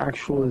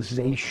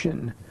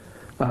self-actualization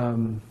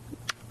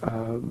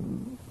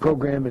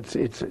program.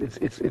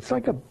 It's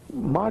like a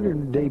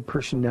modern day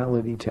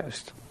personality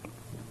test.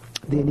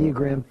 The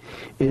Enneagram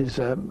is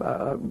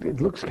it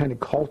looks kind of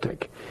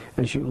cultic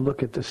as you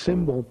look at the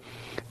symbol,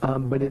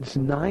 but it's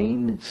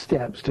 9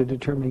 steps to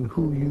determining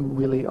who you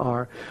really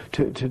are,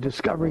 to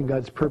discovering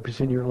God's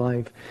purpose in your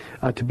life,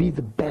 to be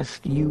the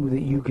best you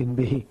that you can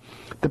be.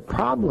 The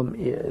problem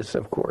is,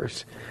 of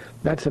course,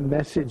 that's a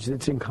message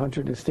that's in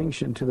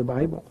contradistinction to the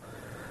Bible.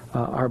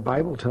 Our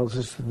Bible tells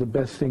us that the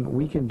best thing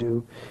we can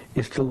do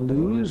is to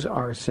lose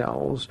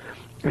ourselves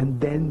and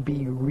then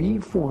be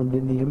reformed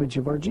in the image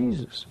of our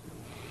Jesus.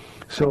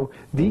 So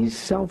these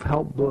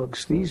self-help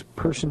books, these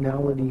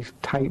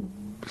personality-type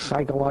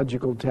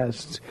psychological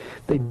tests,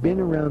 they've been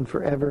around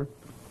forever.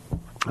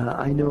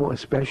 I know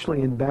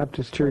especially in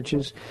Baptist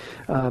churches,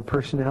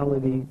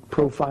 personality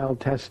profile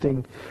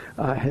testing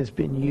has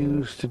been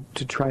used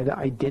to try to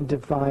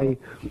identify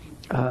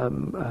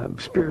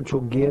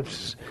spiritual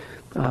gifts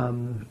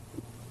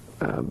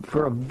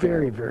for a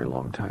very, very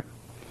long time.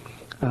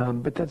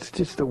 But that's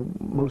just the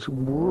most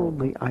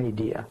worldly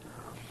idea.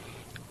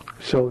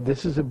 So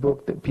this is a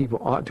book that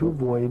people ought to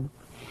avoid.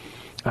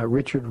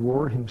 Richard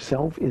Rohr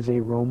himself is a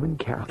Roman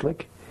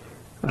Catholic.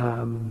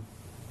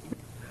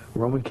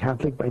 Roman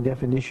Catholic, by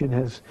definition,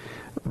 has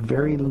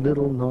very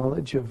little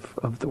knowledge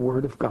of the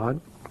Word of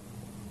God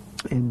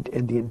and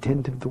the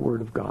intent of the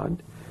Word of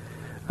God.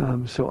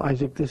 So,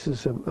 Isaac, this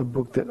is a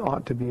book that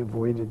ought to be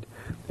avoided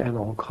at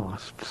all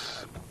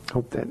costs.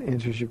 Hope that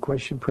answers your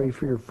question. Pray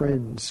for your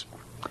friends.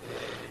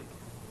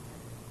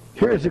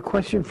 Here is a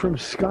question from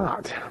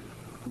Scott.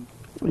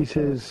 He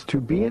says,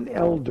 to be an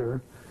elder,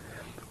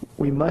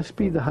 we must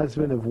be the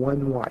husband of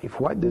one wife.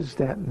 What does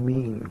that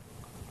mean?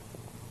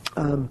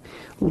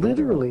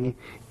 Literally,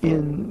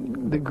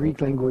 in the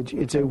Greek language,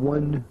 it's a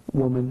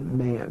one-woman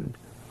man.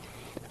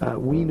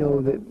 We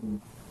know that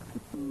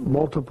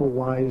multiple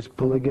wives,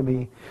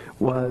 polygamy,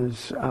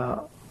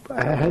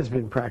 has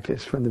been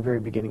practiced from the very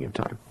beginning of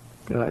time.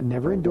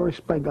 Never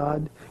endorsed by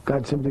God.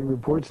 God simply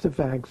reports the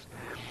facts.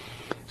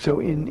 So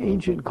in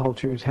ancient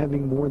cultures,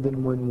 having more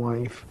than one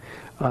wife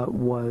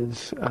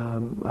was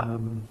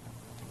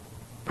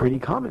pretty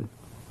common.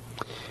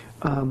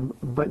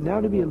 But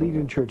now to be a leader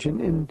in church,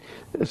 and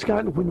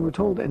Scott, when we're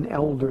told an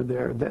elder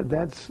there,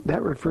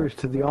 that refers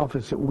to the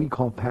office that we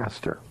call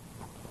pastor.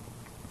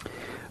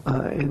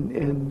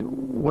 And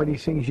what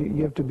he's saying is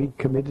you have to be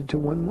committed to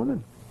one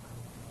woman.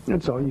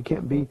 That's all. You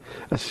can't be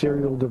a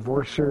serial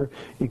divorcer.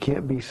 You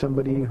can't be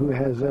somebody who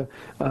has a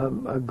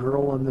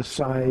girl on the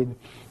side.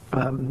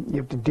 You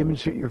have to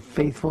demonstrate your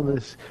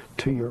faithfulness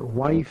to your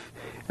wife,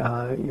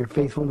 your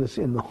faithfulness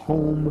in the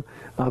home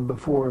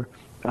before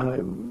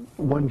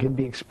one can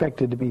be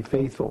expected to be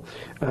faithful.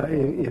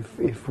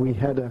 If we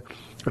had a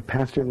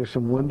pastor, there's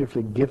some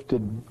wonderfully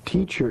gifted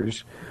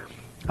teachers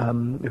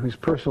whose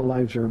personal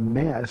lives are a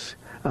mess,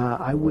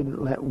 I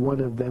wouldn't let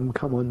one of them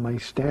come on my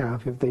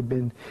staff if they'd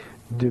been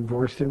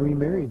divorced and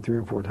remarried 3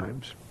 or 4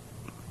 times.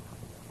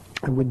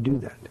 I wouldn't do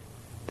that.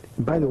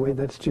 And by the way,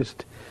 that's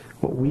just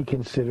what we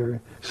consider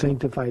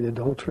sanctified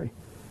adultery.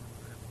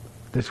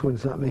 This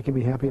one's not making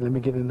me happy, let me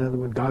get another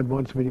one. God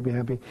wants me to be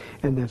happy,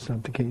 and that's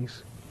not the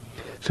case.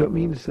 So it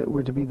means that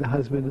we're to be the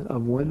husband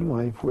of one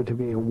wife, we're to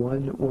be a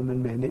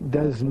one-woman man. It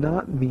does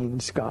not mean,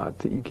 Scott,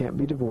 that you can't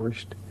be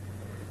divorced.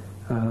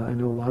 I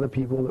know a lot of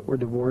people that were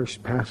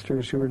divorced,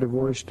 pastors who were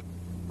divorced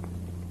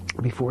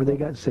before they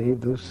got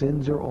saved. Those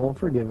sins are all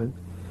forgiven.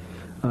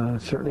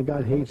 Certainly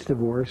God hates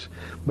divorce,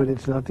 but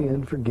it's not the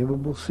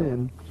unforgivable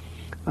sin.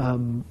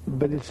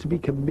 But it's to be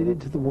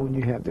committed to the one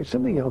you have. There's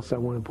something else I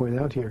want to point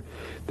out here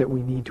that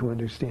we need to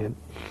understand.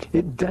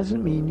 It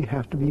doesn't mean you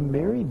have to be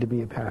married to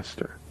be a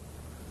pastor.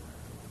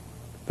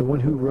 The one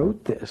who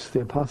wrote this,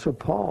 the Apostle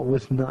Paul,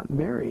 was not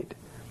married.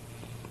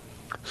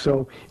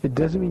 So it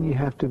doesn't mean you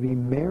have to be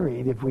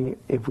married.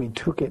 If we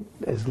took it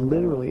as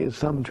literally as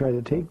some try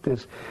to take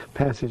this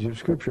passage of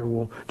Scripture,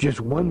 well,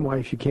 just one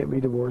wife, you can't be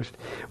divorced.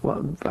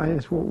 Well, I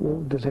ask,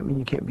 well, does that mean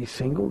you can't be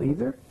single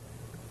either?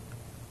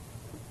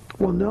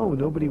 Well, no,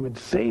 nobody would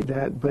say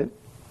that, but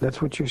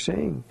that's what you're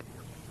saying.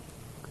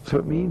 So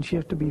it means you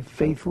have to be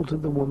faithful to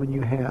the woman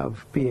you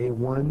have. Be a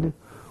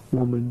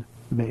one-woman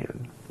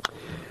man.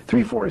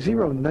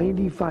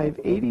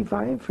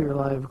 340-9585 for your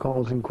live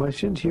calls and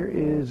questions. Here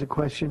is a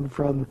question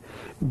from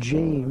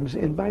James.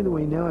 And by the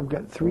way, now I've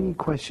got 3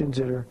 questions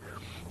that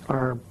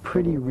are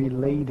pretty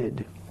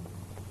related.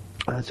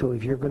 So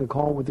if you're going to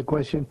call with a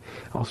question,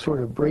 I'll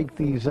sort of break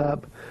these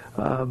up.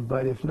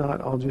 But if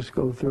not, I'll just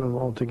go through them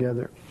all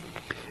together.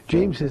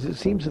 James says, it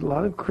seems that a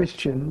lot of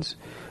Christians,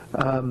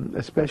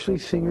 especially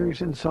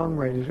singers and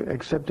songwriters, are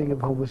accepting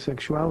of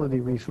homosexuality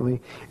recently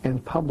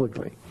and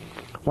publicly.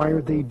 Why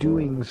are they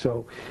doing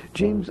so?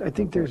 James, I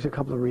think there's a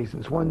couple of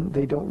reasons. One,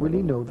 they don't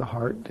really know the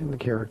heart and the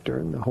character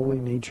and the holy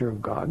nature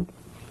of God.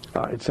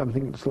 It's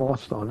something that's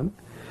lost on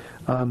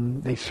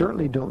them. They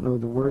certainly don't know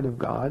the Word of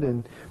God,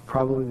 and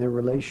probably their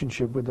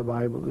relationship with the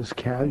Bible is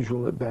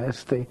casual at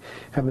best. They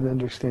have an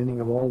understanding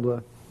of all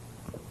the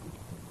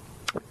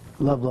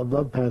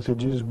love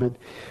passages, but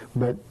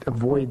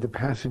avoid the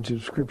passages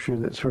of Scripture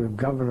that sort of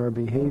govern our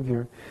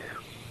behavior.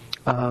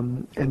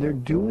 And they're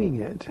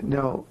doing it.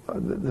 Now,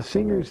 the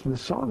singers and the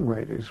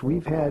songwriters,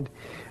 we've had,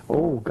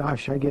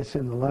 I guess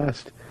in the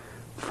last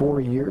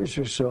 4 years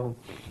or so,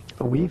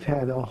 we've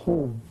had a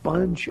whole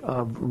bunch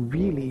of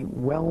really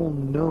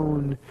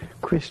well-known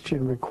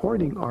Christian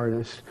recording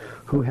artists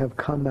who have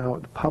come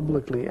out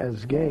publicly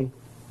as gay,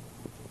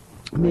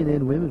 men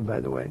and women, by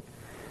the way.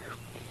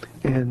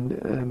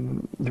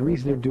 And the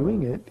reason they're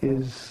doing it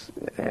is,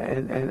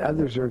 and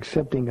others are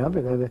accepting of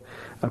it. I had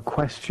a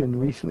question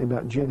recently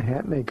about Jen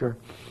Hatmaker,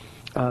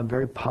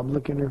 very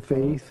public in her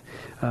faith,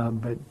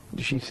 but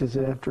she says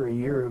that after a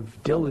year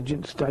of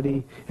diligent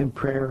study and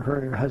prayer,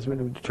 her and her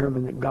husband have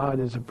determined that God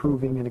is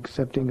approving and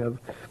accepting of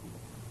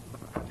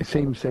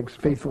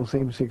faithful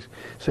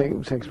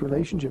same-sex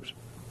relationships.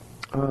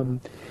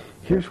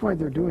 Here's why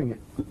they're doing it.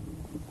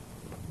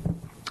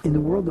 In the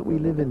world that we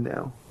live in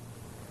now,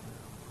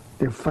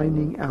 they're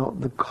finding out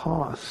the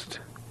cost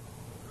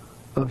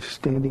of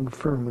standing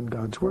firm in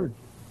God's Word.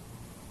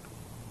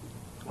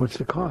 What's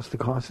the cost? The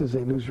cost is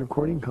they lose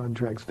recording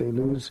contracts. They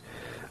lose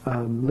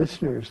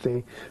listeners.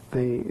 They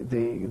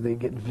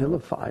get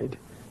vilified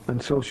on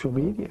social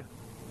media.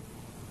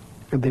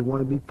 And they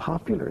want to be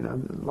popular. Now,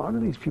 a lot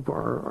of these people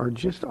are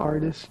just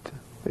artists.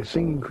 They're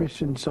singing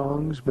Christian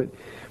songs, but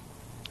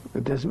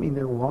it doesn't mean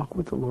their walk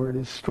with the Lord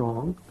is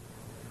strong.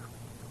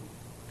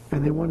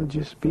 And they want to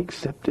just be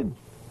accepted.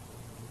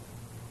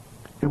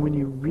 And when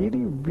you really,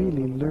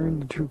 really learn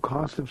the true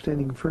cost of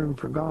standing firm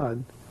for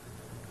God,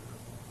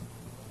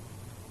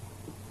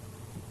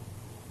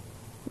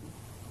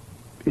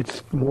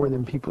 it's more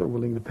than people are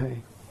willing to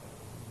pay.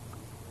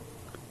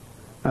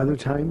 Other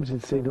times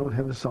it's they don't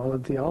have a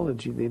solid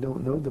theology. They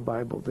don't know the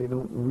Bible. They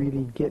don't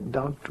really get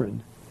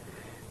doctrine.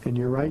 And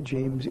you're right,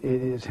 James, it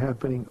is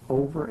happening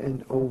over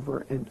and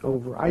over and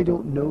over. I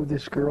don't know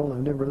this girl. I've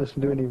never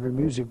listened to any of her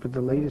music, but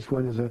the latest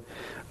one is a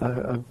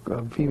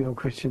female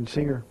Christian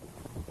singer,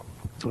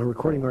 a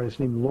recording artist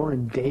named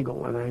Lauren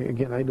Daigle,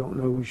 and I don't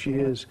know who she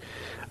is,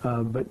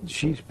 but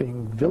she's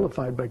being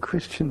vilified by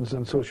Christians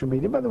on social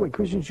media. By the way,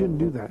 Christians shouldn't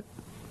do that.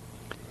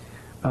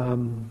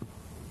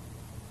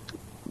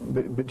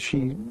 But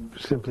she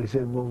simply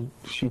said, well,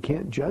 she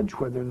can't judge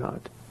whether or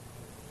not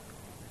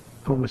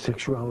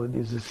homosexuality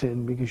is a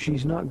sin because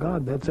she's not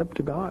God. That's up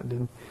to God.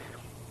 And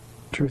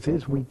truth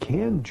is, we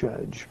can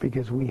judge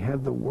because we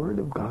have the Word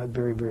of God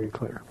very, very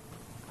clear.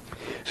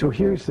 So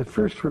here's the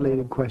first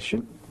related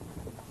question.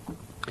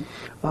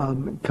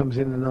 Comes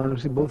in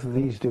anonymously. Both of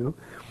these do.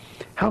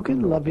 How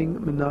can loving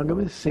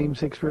monogamous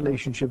same-sex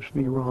relationships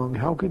be wrong?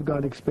 How could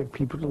God expect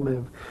people to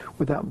live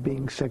without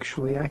being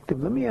sexually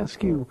active? Let me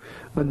ask you,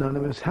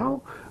 Anonymous,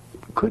 how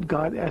could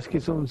God ask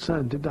his own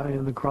Son to die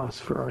on the cross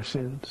for our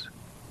sins?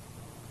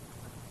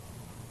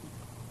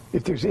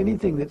 If there's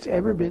anything that's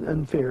ever been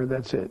unfair,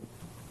 that's it.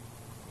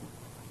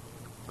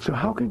 So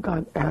how could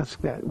God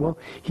ask that? Well,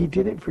 he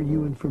did it for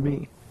you and for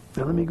me.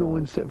 Now let me go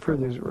one step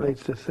further as it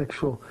relates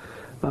to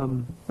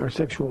our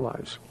sexual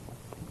lives.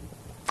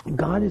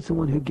 God is the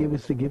one who gave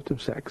us the gift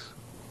of sex.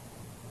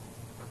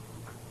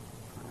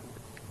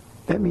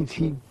 That means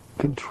he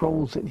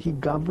controls it. He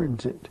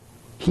governs it.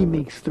 He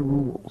makes the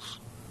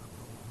rules.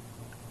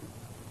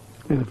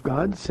 And if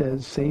God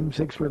says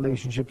same-sex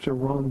relationships are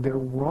wrong, they're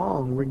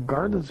wrong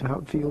regardless of how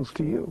it feels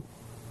to you.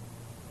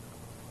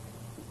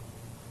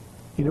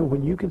 You know,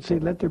 when you can say,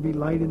 let there be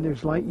light and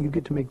there's light, you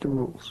get to make the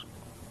rules.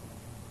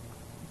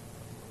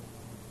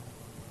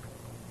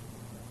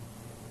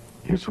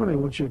 Here's what I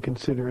want you to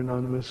consider,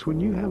 Anonymous. When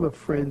you have a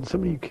friend,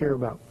 somebody you care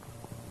about,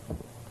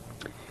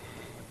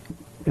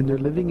 and they're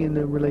living in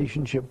a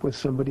relationship with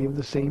somebody of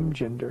the same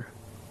gender,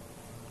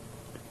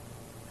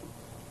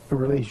 a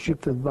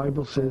relationship that the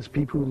Bible says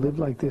people who live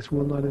like this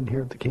will not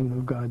inherit the kingdom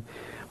of God.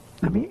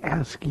 Let me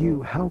ask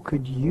you, how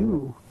could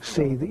you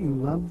say that you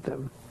love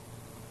them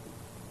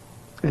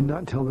and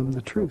not tell them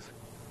the truth?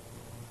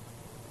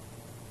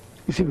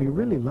 You see, if we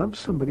really love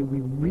somebody, we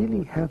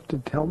really have to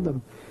tell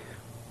them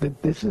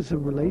that this is a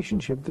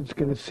relationship that's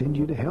going to send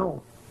you to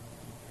hell.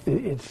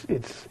 It's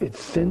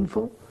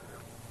sinful.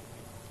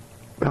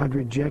 God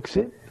rejects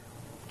it.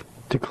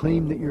 To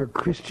claim that you're a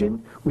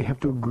Christian, we have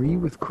to agree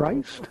with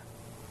Christ.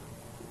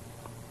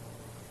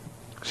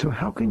 So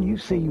how can you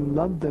say you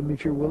love them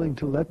if you're willing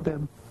to let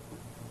them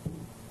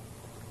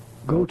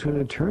go to an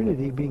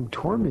eternity being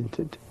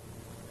tormented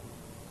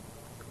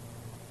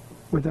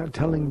without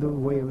telling the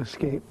way of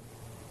escape?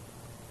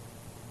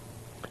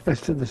 As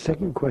to the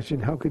second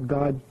question, how could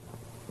God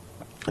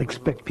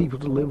expect people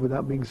to live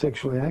without being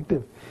sexually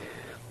active?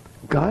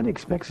 God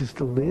expects us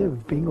to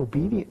live being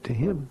obedient to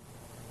Him.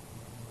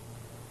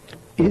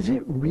 Is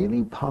it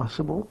really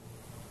possible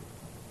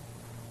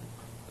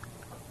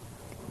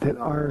that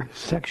our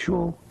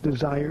sexual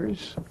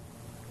desires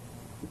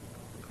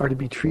are to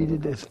be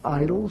treated as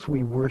idols?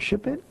 We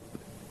worship it?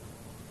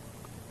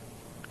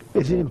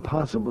 Is it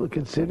impossible to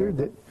consider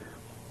that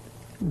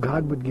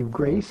God would give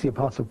grace? The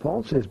Apostle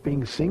Paul says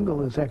being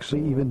single is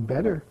actually even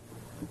better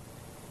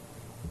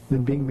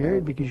than being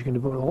married, because you can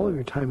devote all of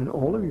your time and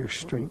all of your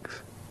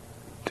strength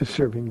to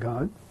serving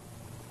God.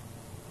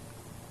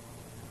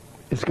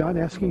 Is God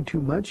asking too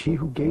much? He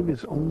who gave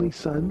His only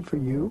Son for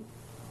you?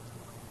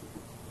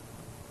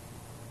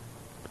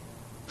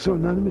 So,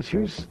 Anonymous,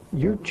 here's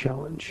your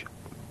challenge.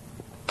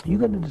 You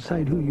got to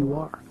decide who you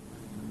are.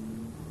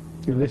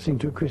 You're listening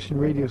to a Christian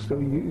radio show,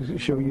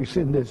 you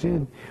send this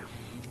in.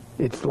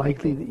 It's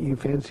likely that you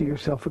fancy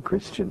yourself a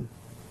Christian.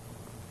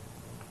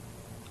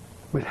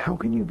 But how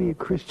can you be a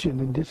Christian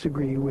and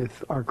disagree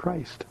with our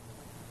Christ?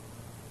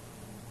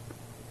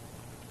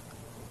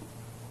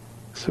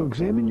 So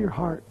examine your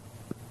heart.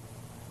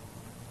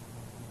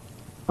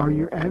 Are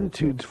your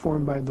attitudes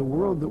formed by the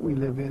world that we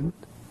live in,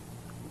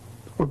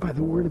 or by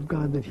the Word of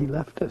God that He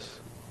left us?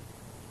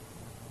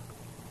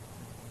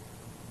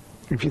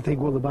 If you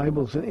think, well, the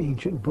Bible's an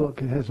ancient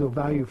book, it has no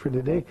value for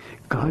today.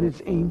 God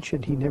is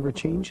ancient. He never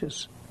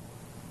changes.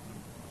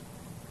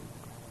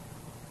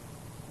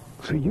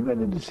 So you got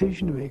a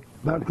decision to make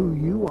about who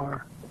you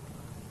are.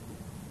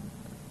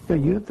 Now,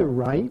 you have the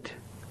right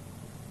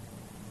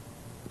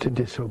to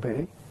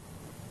disobey,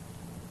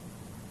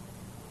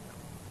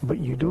 but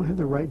you don't have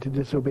the right to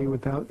disobey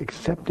without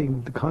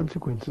accepting the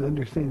consequences,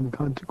 understanding the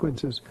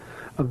consequences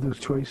of those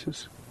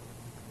choices.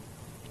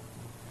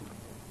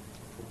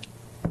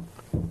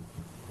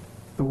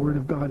 The Word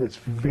of God is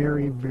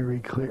very, very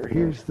clear.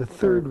 Here's the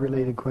third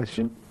related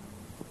question,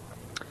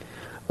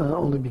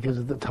 only because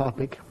of the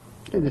topic.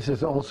 And this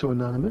is also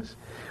anonymous.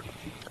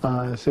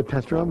 Said,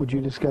 Pastor Ron, would you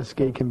discuss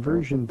gay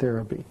conversion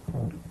therapy?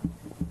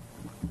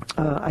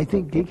 I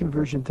think gay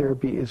conversion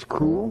therapy is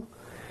cruel.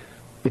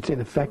 It's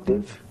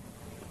ineffective.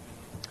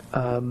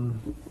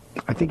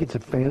 I think it's a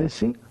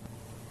fantasy.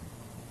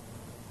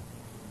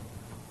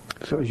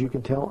 So as you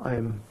can tell,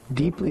 I'm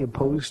deeply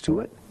opposed to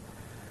it.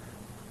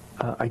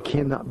 I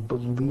cannot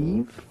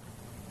believe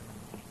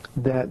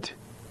that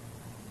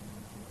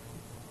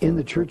in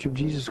the Church of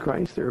Jesus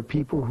Christ there are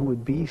people who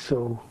would be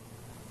so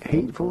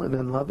hateful and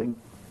unloving.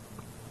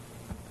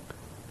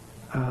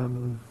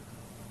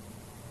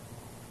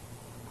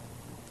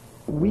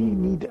 We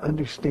need to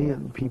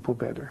understand people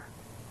better.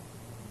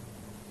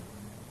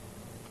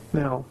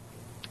 Now,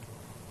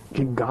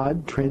 can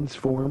God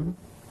transform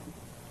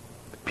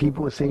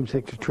people with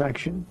same-sex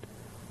attraction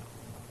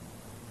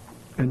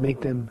and make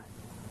them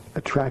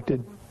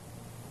attracted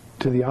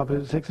to the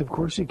opposite sex? Of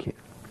course He can.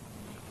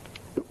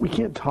 We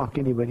can't talk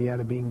anybody out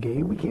of being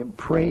gay. We can't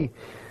pray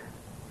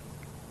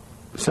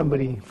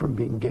somebody from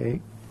being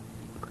gay.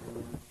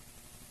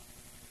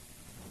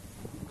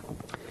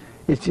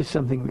 It's just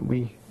something that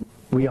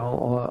we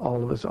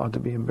all of us ought to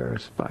be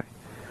embarrassed by.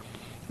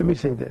 Let me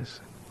say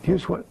this.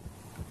 Here's what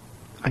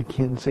I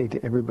can say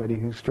to everybody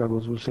who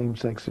struggles with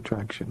same-sex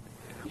attraction.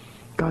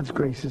 God's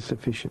grace is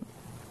sufficient.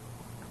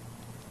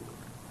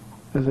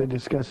 As I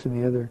discussed in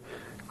the other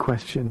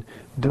question,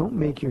 don't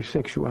make your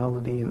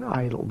sexuality an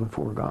idol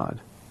before God.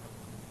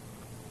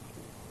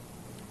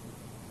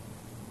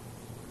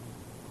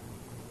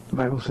 The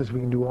Bible says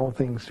we can do all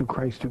things through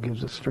Christ who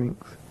gives us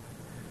strength.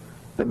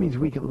 That means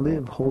we can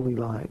live holy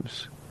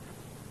lives.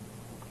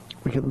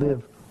 We can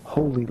live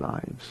holy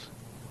lives.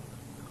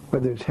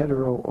 Whether it's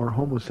hetero or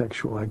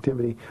homosexual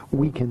activity,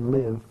 we can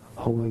live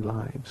holy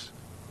lives.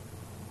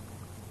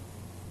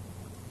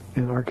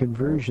 And our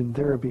conversion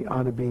therapy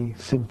ought to be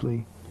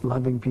simply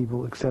loving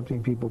people,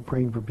 accepting people,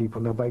 praying for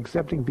people. Now, by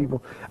accepting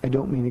people, I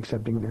don't mean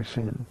accepting their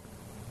sin.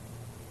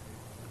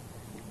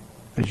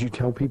 As you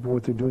tell people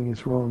what they're doing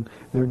is wrong,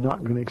 they're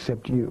not going to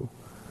accept you.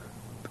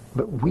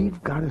 But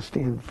we've got to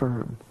stand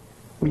firm.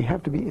 We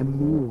have to be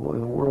immovable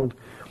in a world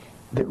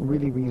that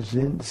really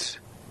resents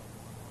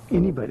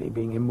anybody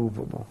being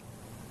immovable.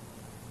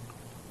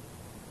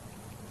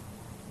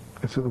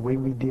 And so the way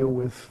we deal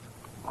with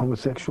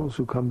homosexuals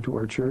who come to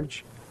our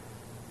church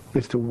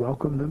is to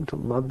welcome them, to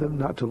love them,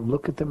 not to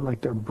look at them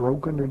like they're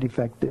broken or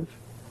defective.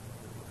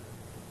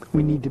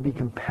 We need to be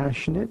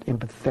compassionate,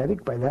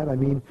 empathetic. By that I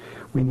mean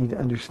we need to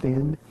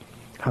understand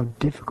how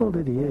difficult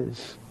it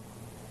is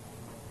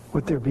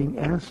what they're being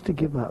asked to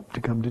give up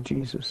to come to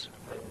Jesus.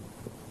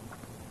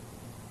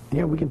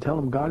 Yeah, we can tell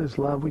them God is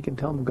love. We can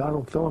tell them God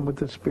will fill them with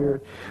the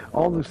Spirit.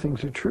 All those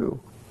things are true.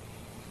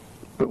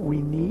 But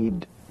we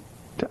need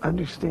to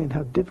understand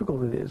how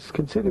difficult it is.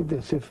 Consider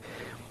this. If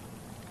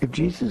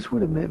Jesus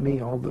would have met me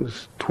all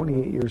those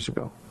 28 years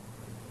ago,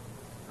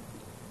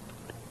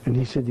 and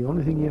he said, the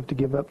only thing you have to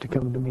give up to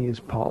come to me is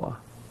Paula.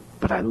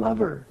 But I love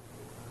her.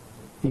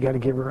 You got to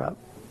give her up.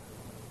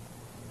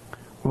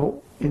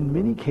 Well, in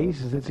many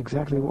cases, that's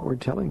exactly what we're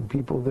telling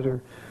people that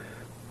are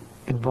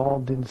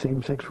involved in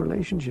same-sex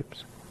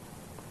relationships.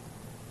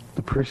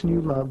 The person you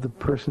love, the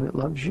person that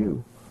loves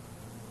you,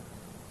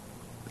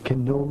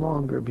 can no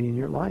longer be in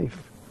your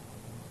life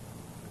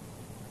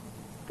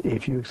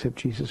if you accept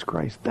Jesus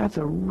Christ. That's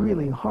a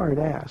really hard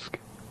ask.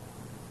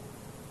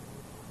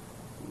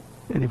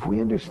 And if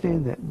we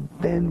understand that,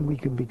 then we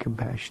can be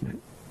compassionate.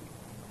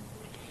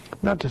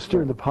 Not to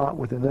stir the pot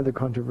with another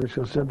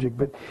controversial subject,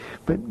 but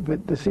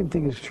the same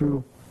thing is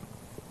true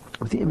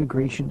with the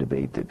immigration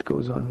debate that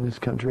goes on in this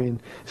country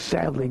and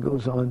sadly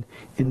goes on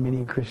in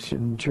many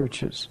Christian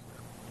churches.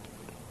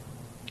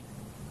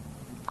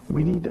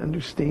 We need to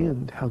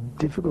understand how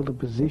difficult a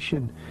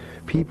position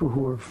people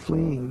who are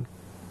fleeing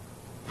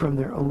from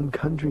their own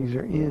countries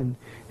are in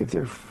if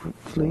they're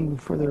fleeing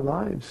for their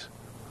lives.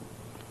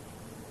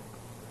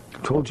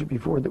 I've told you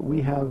before that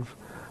we have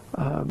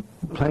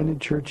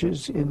planted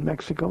churches in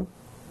Mexico.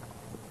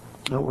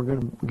 We're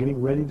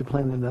getting ready to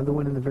plant another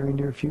one in the very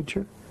near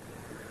future.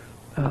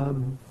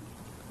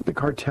 The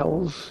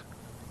cartels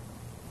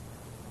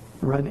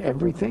run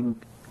everything.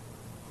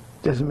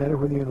 Doesn't matter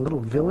whether you're in a little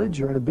village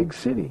or in a big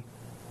city.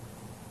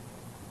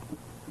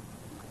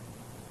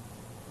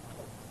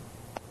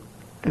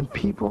 And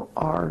people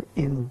are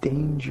in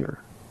danger.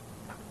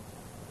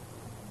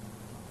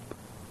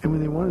 And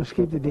when they want to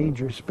escape the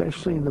danger,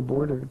 especially in the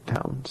border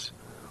towns,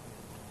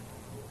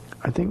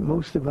 I think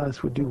most of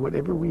us would do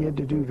whatever we had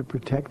to do to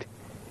protect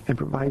and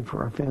provide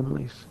for our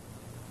families.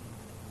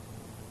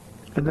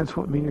 And that's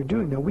what many are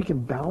doing. Now, we can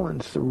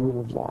balance the rule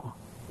of law.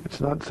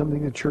 It's not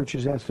something the church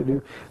is asked to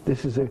do.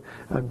 This is a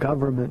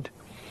government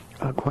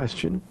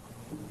question.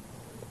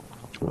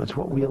 That's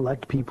what we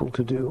elect people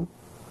to do.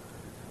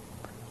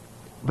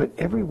 But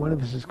every one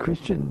of us as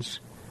Christians,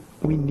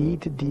 we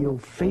need to deal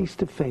face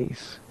to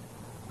face,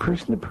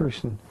 person to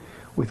person,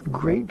 with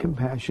great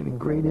compassion and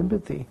great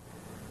empathy,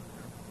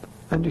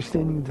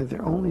 understanding that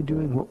they're only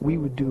doing what we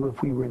would do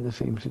if we were in the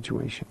same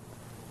situation.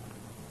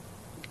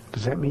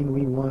 Does that mean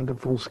we want a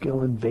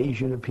full-scale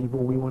invasion of people?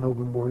 We want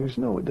open borders?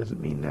 No, it doesn't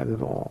mean that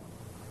at all.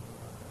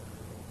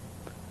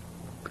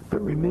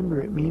 But remember,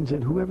 it means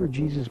that whoever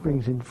Jesus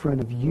brings in front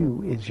of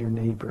you is your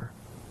neighbor.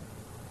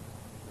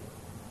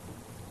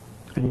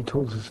 And he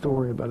told us a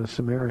story about a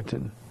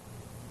Samaritan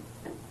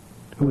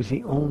who was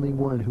the only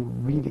one who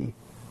really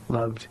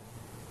loved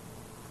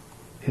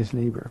his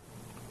neighbor.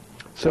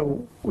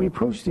 So we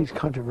approach these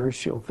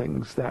controversial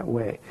things that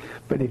way.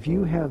 But if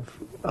you have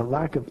a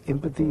lack of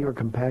empathy or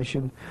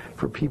compassion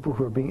for people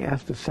who are being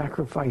asked to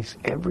sacrifice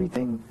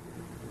everything,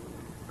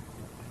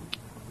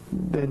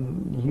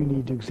 then you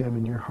need to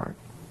examine your heart.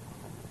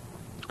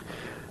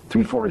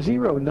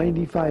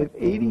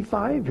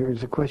 340-9585.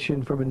 Here's a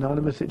question from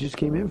Anonymous that just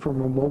came in from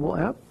our mobile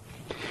app.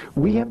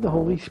 We have the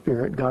Holy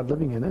Spirit, God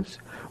living in us.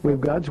 We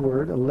have God's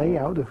Word, a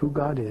layout of who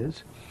God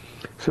is.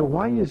 So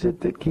why is it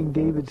that King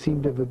David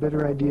seemed to have a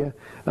better idea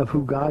of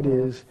who God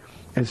is,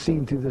 as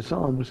seen through the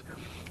Psalms,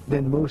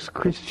 than most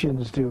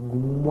Christians do?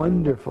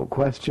 Wonderful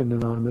question,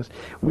 Anonymous.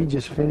 We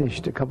just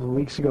finished a couple of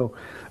weeks ago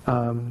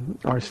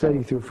our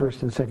study through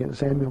 1st and 2nd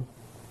Samuel.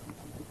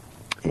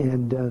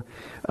 And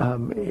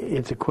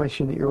it's a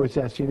question that you're always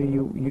asked. You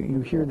know,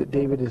 you hear that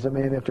David is a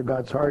man after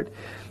God's heart,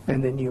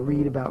 and then you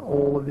read about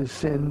all of his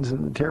sins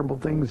and the terrible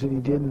things that he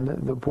did and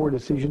the poor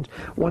decisions.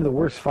 One of the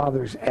worst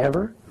fathers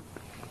ever.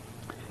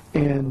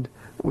 And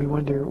we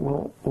wonder,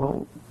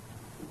 well,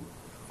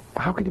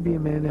 how could he be a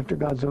man after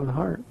God's own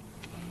heart?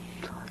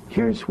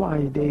 Here's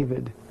why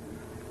David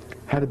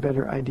had a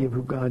better idea of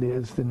who God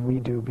is than we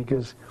do,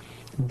 because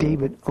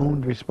David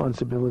owned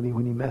responsibility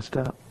when he messed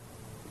up.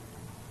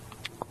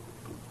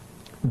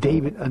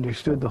 David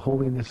understood the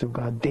holiness of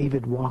God.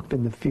 David walked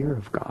in the fear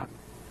of God.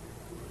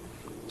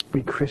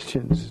 We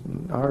Christians,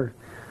 in our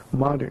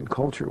modern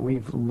culture,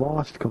 we've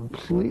lost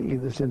completely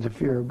the sense of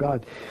fear of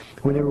God.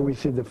 Whenever we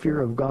say the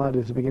fear of God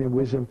is the beginning of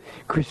wisdom,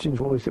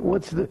 Christians will always say,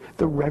 what's the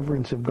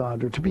reverence of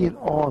God, or to be in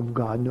awe of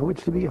God? No,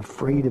 it's to be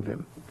afraid of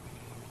him.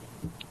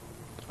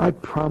 I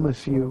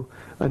promise you,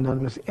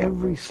 Anonymous,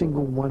 every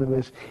single one of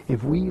us,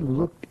 if we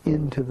looked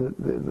into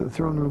the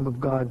throne room of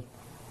God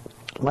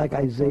like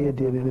Isaiah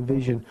did in a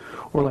vision,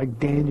 or like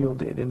Daniel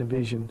did in a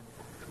vision,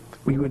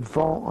 we would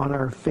fall on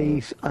our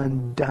face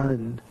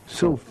undone,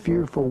 so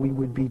fearful we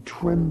would be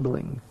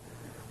trembling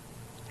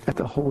at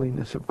the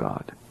holiness of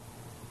God.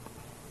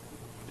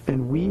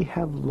 And we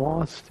have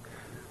lost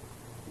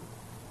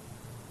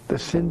the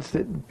sense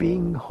that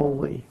being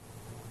holy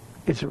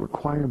is a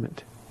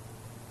requirement.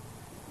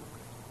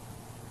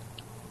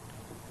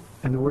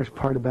 And the worst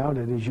part about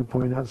it, as you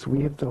point out, is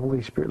we have the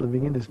Holy Spirit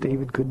living in us.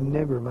 David could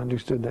never have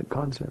understood that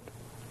concept.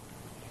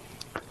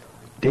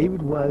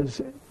 David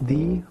was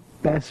the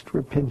best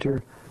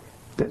repenter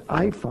that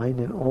I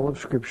find in all of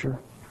Scripture.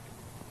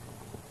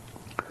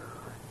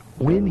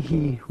 When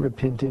he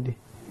repented,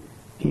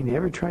 he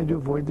never tried to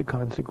avoid the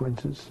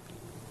consequences.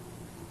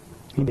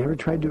 He never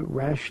tried to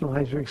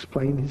rationalize or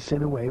explain his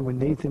sin away. When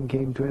Nathan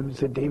came to him and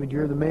said, David,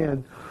 you're the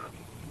man,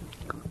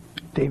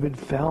 David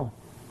fell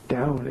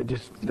down.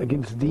 Just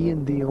against thee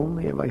and thee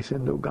only have I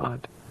sinned, O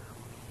God.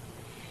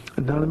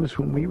 Anonymous,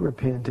 when we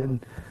repent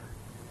in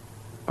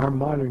our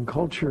modern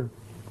culture,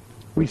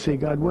 we say,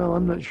 God, well,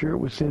 I'm not sure it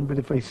was sin, but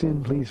if I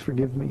sin, please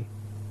forgive me.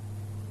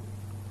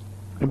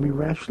 And we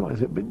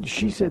rationalize it. But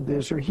she said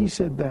this, or he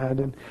said that,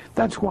 and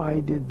that's why I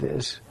did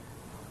this.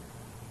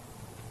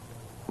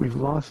 We've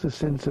lost the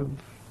sense of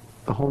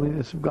the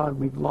holiness of God.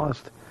 We've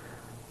lost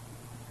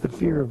the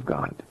fear of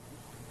God.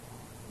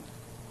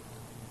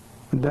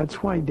 And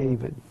that's why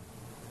David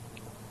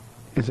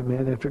is a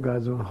man after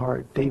God's own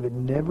heart. David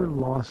never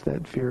lost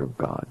that fear of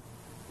God.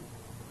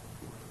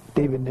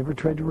 David never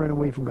tried to run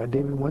away from God.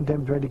 David one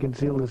time tried to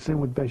conceal his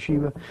sin with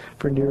Bathsheba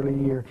for nearly a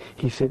year.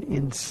 He said,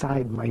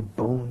 inside my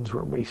bones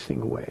were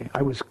wasting away.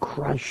 I was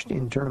crushed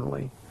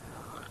internally.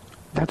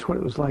 That's what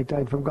it was like to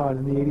hide from God.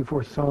 In the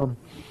 84th Psalm,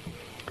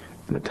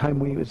 in the time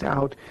when he was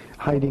out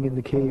hiding in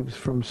the caves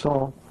from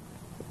Saul,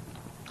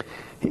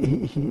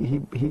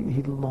 he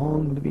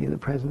longed to be in the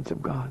presence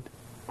of God.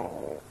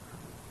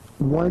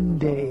 One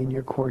day in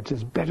your courts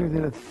is better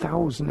than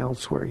 1,000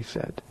 elsewhere, he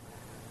said.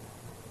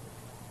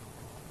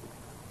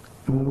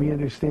 And when we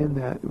understand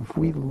that, if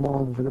we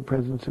long for the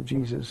presence of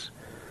Jesus,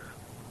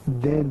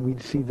 then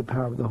we'd see the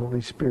power of the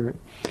Holy Spirit.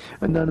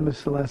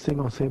 Anonymous, the last thing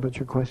I'll say about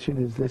your question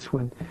is this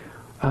one.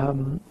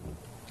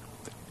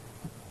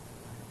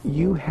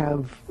 You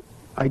have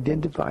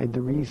identified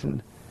the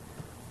reason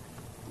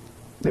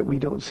that we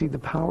don't see the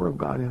power of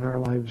God in our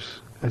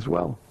lives as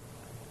well.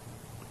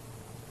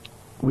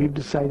 We've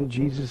decided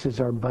Jesus is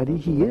our buddy.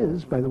 He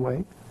is, by the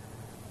way.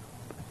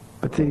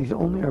 But that he's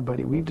only our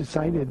buddy. We've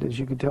decided, as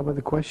you can tell by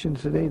the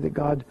questions today, that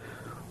God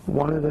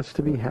wanted us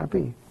to be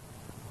happy.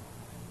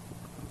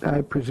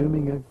 I'm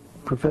presuming a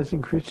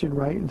professing Christian,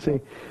 right? And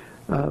say,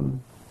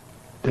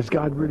 does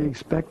God really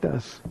expect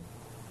us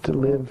to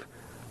live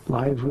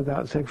lives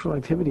without sexual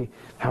activity?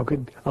 How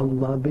could a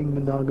loving,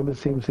 monogamous,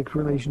 same-sex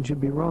relationship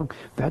be wrong?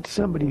 That's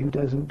somebody who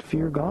doesn't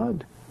fear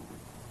God.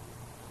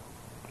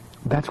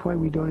 That's why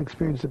we don't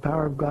experience the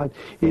power of God.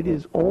 It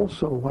is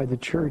also why the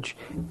church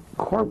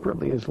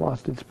corporately has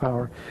lost its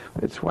power.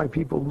 It's why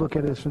people look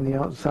at us from the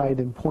outside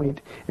and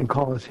point and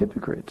call us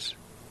hypocrites.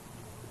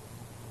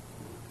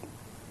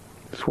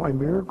 It's why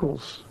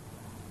miracles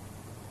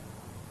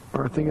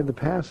are a thing of the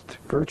past,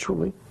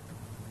 virtually.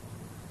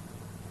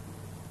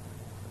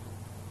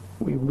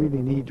 We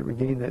really need to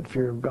regain that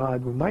fear of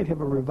God. We might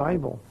have a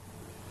revival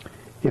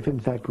if, in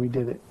fact, we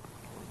did it.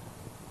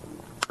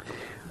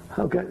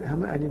 Okay,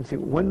 I didn't say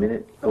 1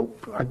 minute. Oh,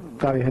 I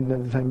thought I had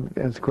another time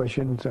to ask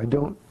questions. I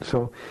don't.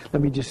 So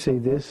let me just say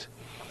this.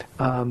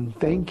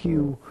 Thank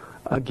you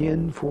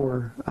again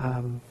for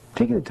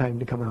taking the time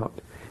to come out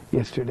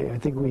yesterday. I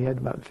think we had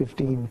about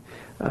 15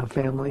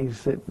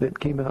 families that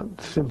came out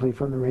simply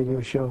from the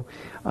radio show.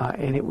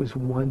 And it was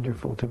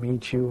wonderful to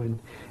meet you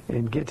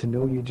and get to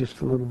know you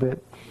just a little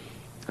bit.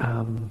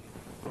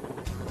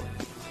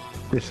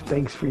 Just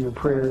thanks for your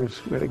prayers.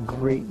 We had a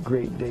great,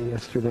 great day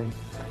yesterday.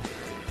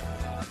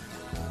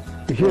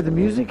 You hear the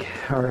music.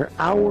 Our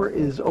hour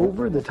is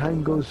over. The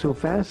time goes so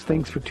fast.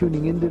 Thanks for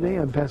tuning in today.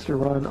 I'm Pastor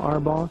Ron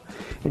Arbaugh,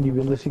 and you've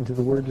been listening to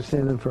The Word to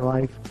Stand On for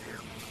Life.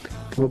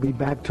 We'll be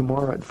back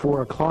tomorrow at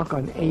 4 o'clock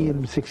on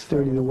AM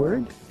 630 The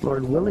Word.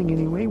 Lord willing,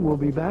 anyway, we'll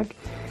be back.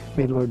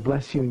 May the Lord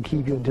bless you and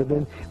keep you until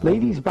then.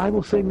 Ladies,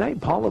 Bible study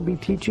night. Paul will be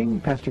teaching.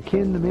 Pastor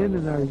Ken, the men,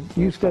 and our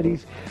youth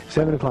studies,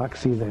 7 o'clock.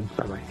 See you then.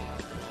 Bye-bye.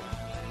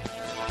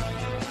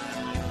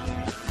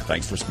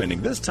 Thanks for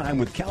spending this time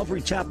with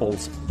Calvary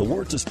Chapel's The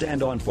Word to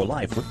Stand On for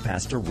Life with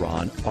Pastor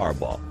Ron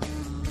Arbaugh.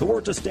 The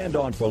Word to Stand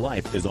On for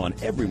Life is on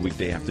every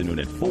weekday afternoon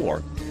at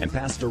 4, and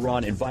Pastor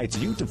Ron invites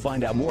you to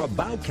find out more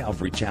about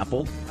Calvary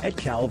Chapel at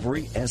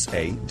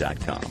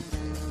calvarysa.com.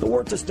 The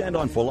Word to Stand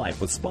On for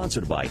Life was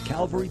sponsored by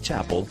Calvary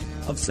Chapel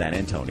of San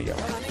Antonio.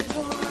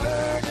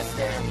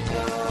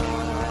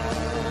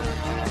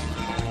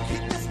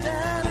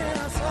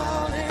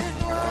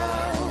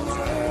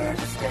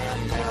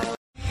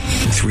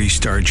 3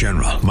 Three-star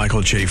General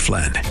Michael J.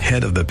 Flynn,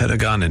 head of the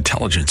Pentagon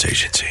Intelligence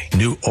Agency,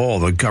 knew all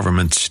the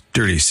government's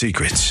dirty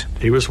secrets.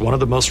 He was one of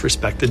the most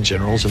respected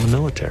generals in the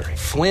military.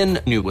 Flynn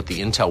knew what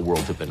the intel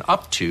world had been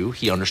up to.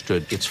 He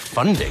understood its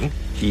funding.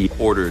 He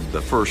ordered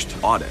the first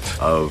audit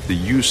of the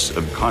use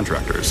of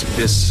contractors.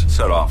 This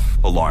set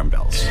off alarm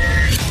bells.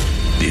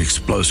 The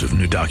explosive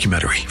new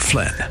documentary,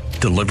 Flynn,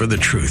 Deliver the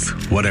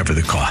Truth, Whatever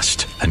the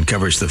Cost,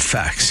 uncovers the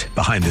facts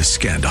behind this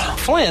scandal.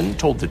 Flynn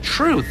told the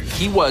truth.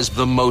 He was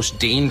the most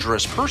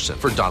dangerous person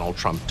for Donald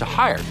Trump to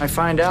hire. I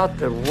find out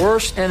the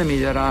worst enemy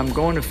that I'm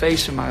going to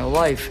face in my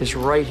life is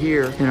right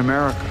here in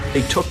America.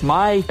 They took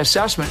my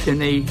assessment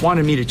and they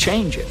wanted me to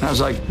change it. And I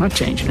was like, I'm not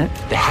changing it.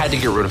 They had to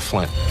get rid of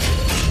Flynn.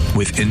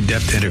 With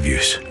in-depth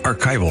interviews,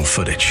 archival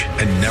footage,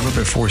 and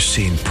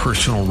never-before-seen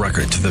personal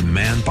records of the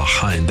man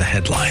behind the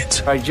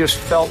headlines. I just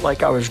felt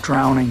like I was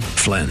drowning.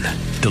 Flynn,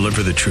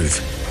 Deliver the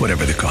Truth,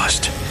 Whatever the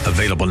Cost.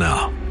 Available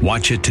now.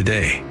 Watch it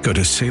today. Go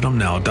to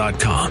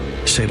salemnow.com.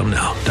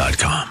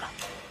 salemnow.com.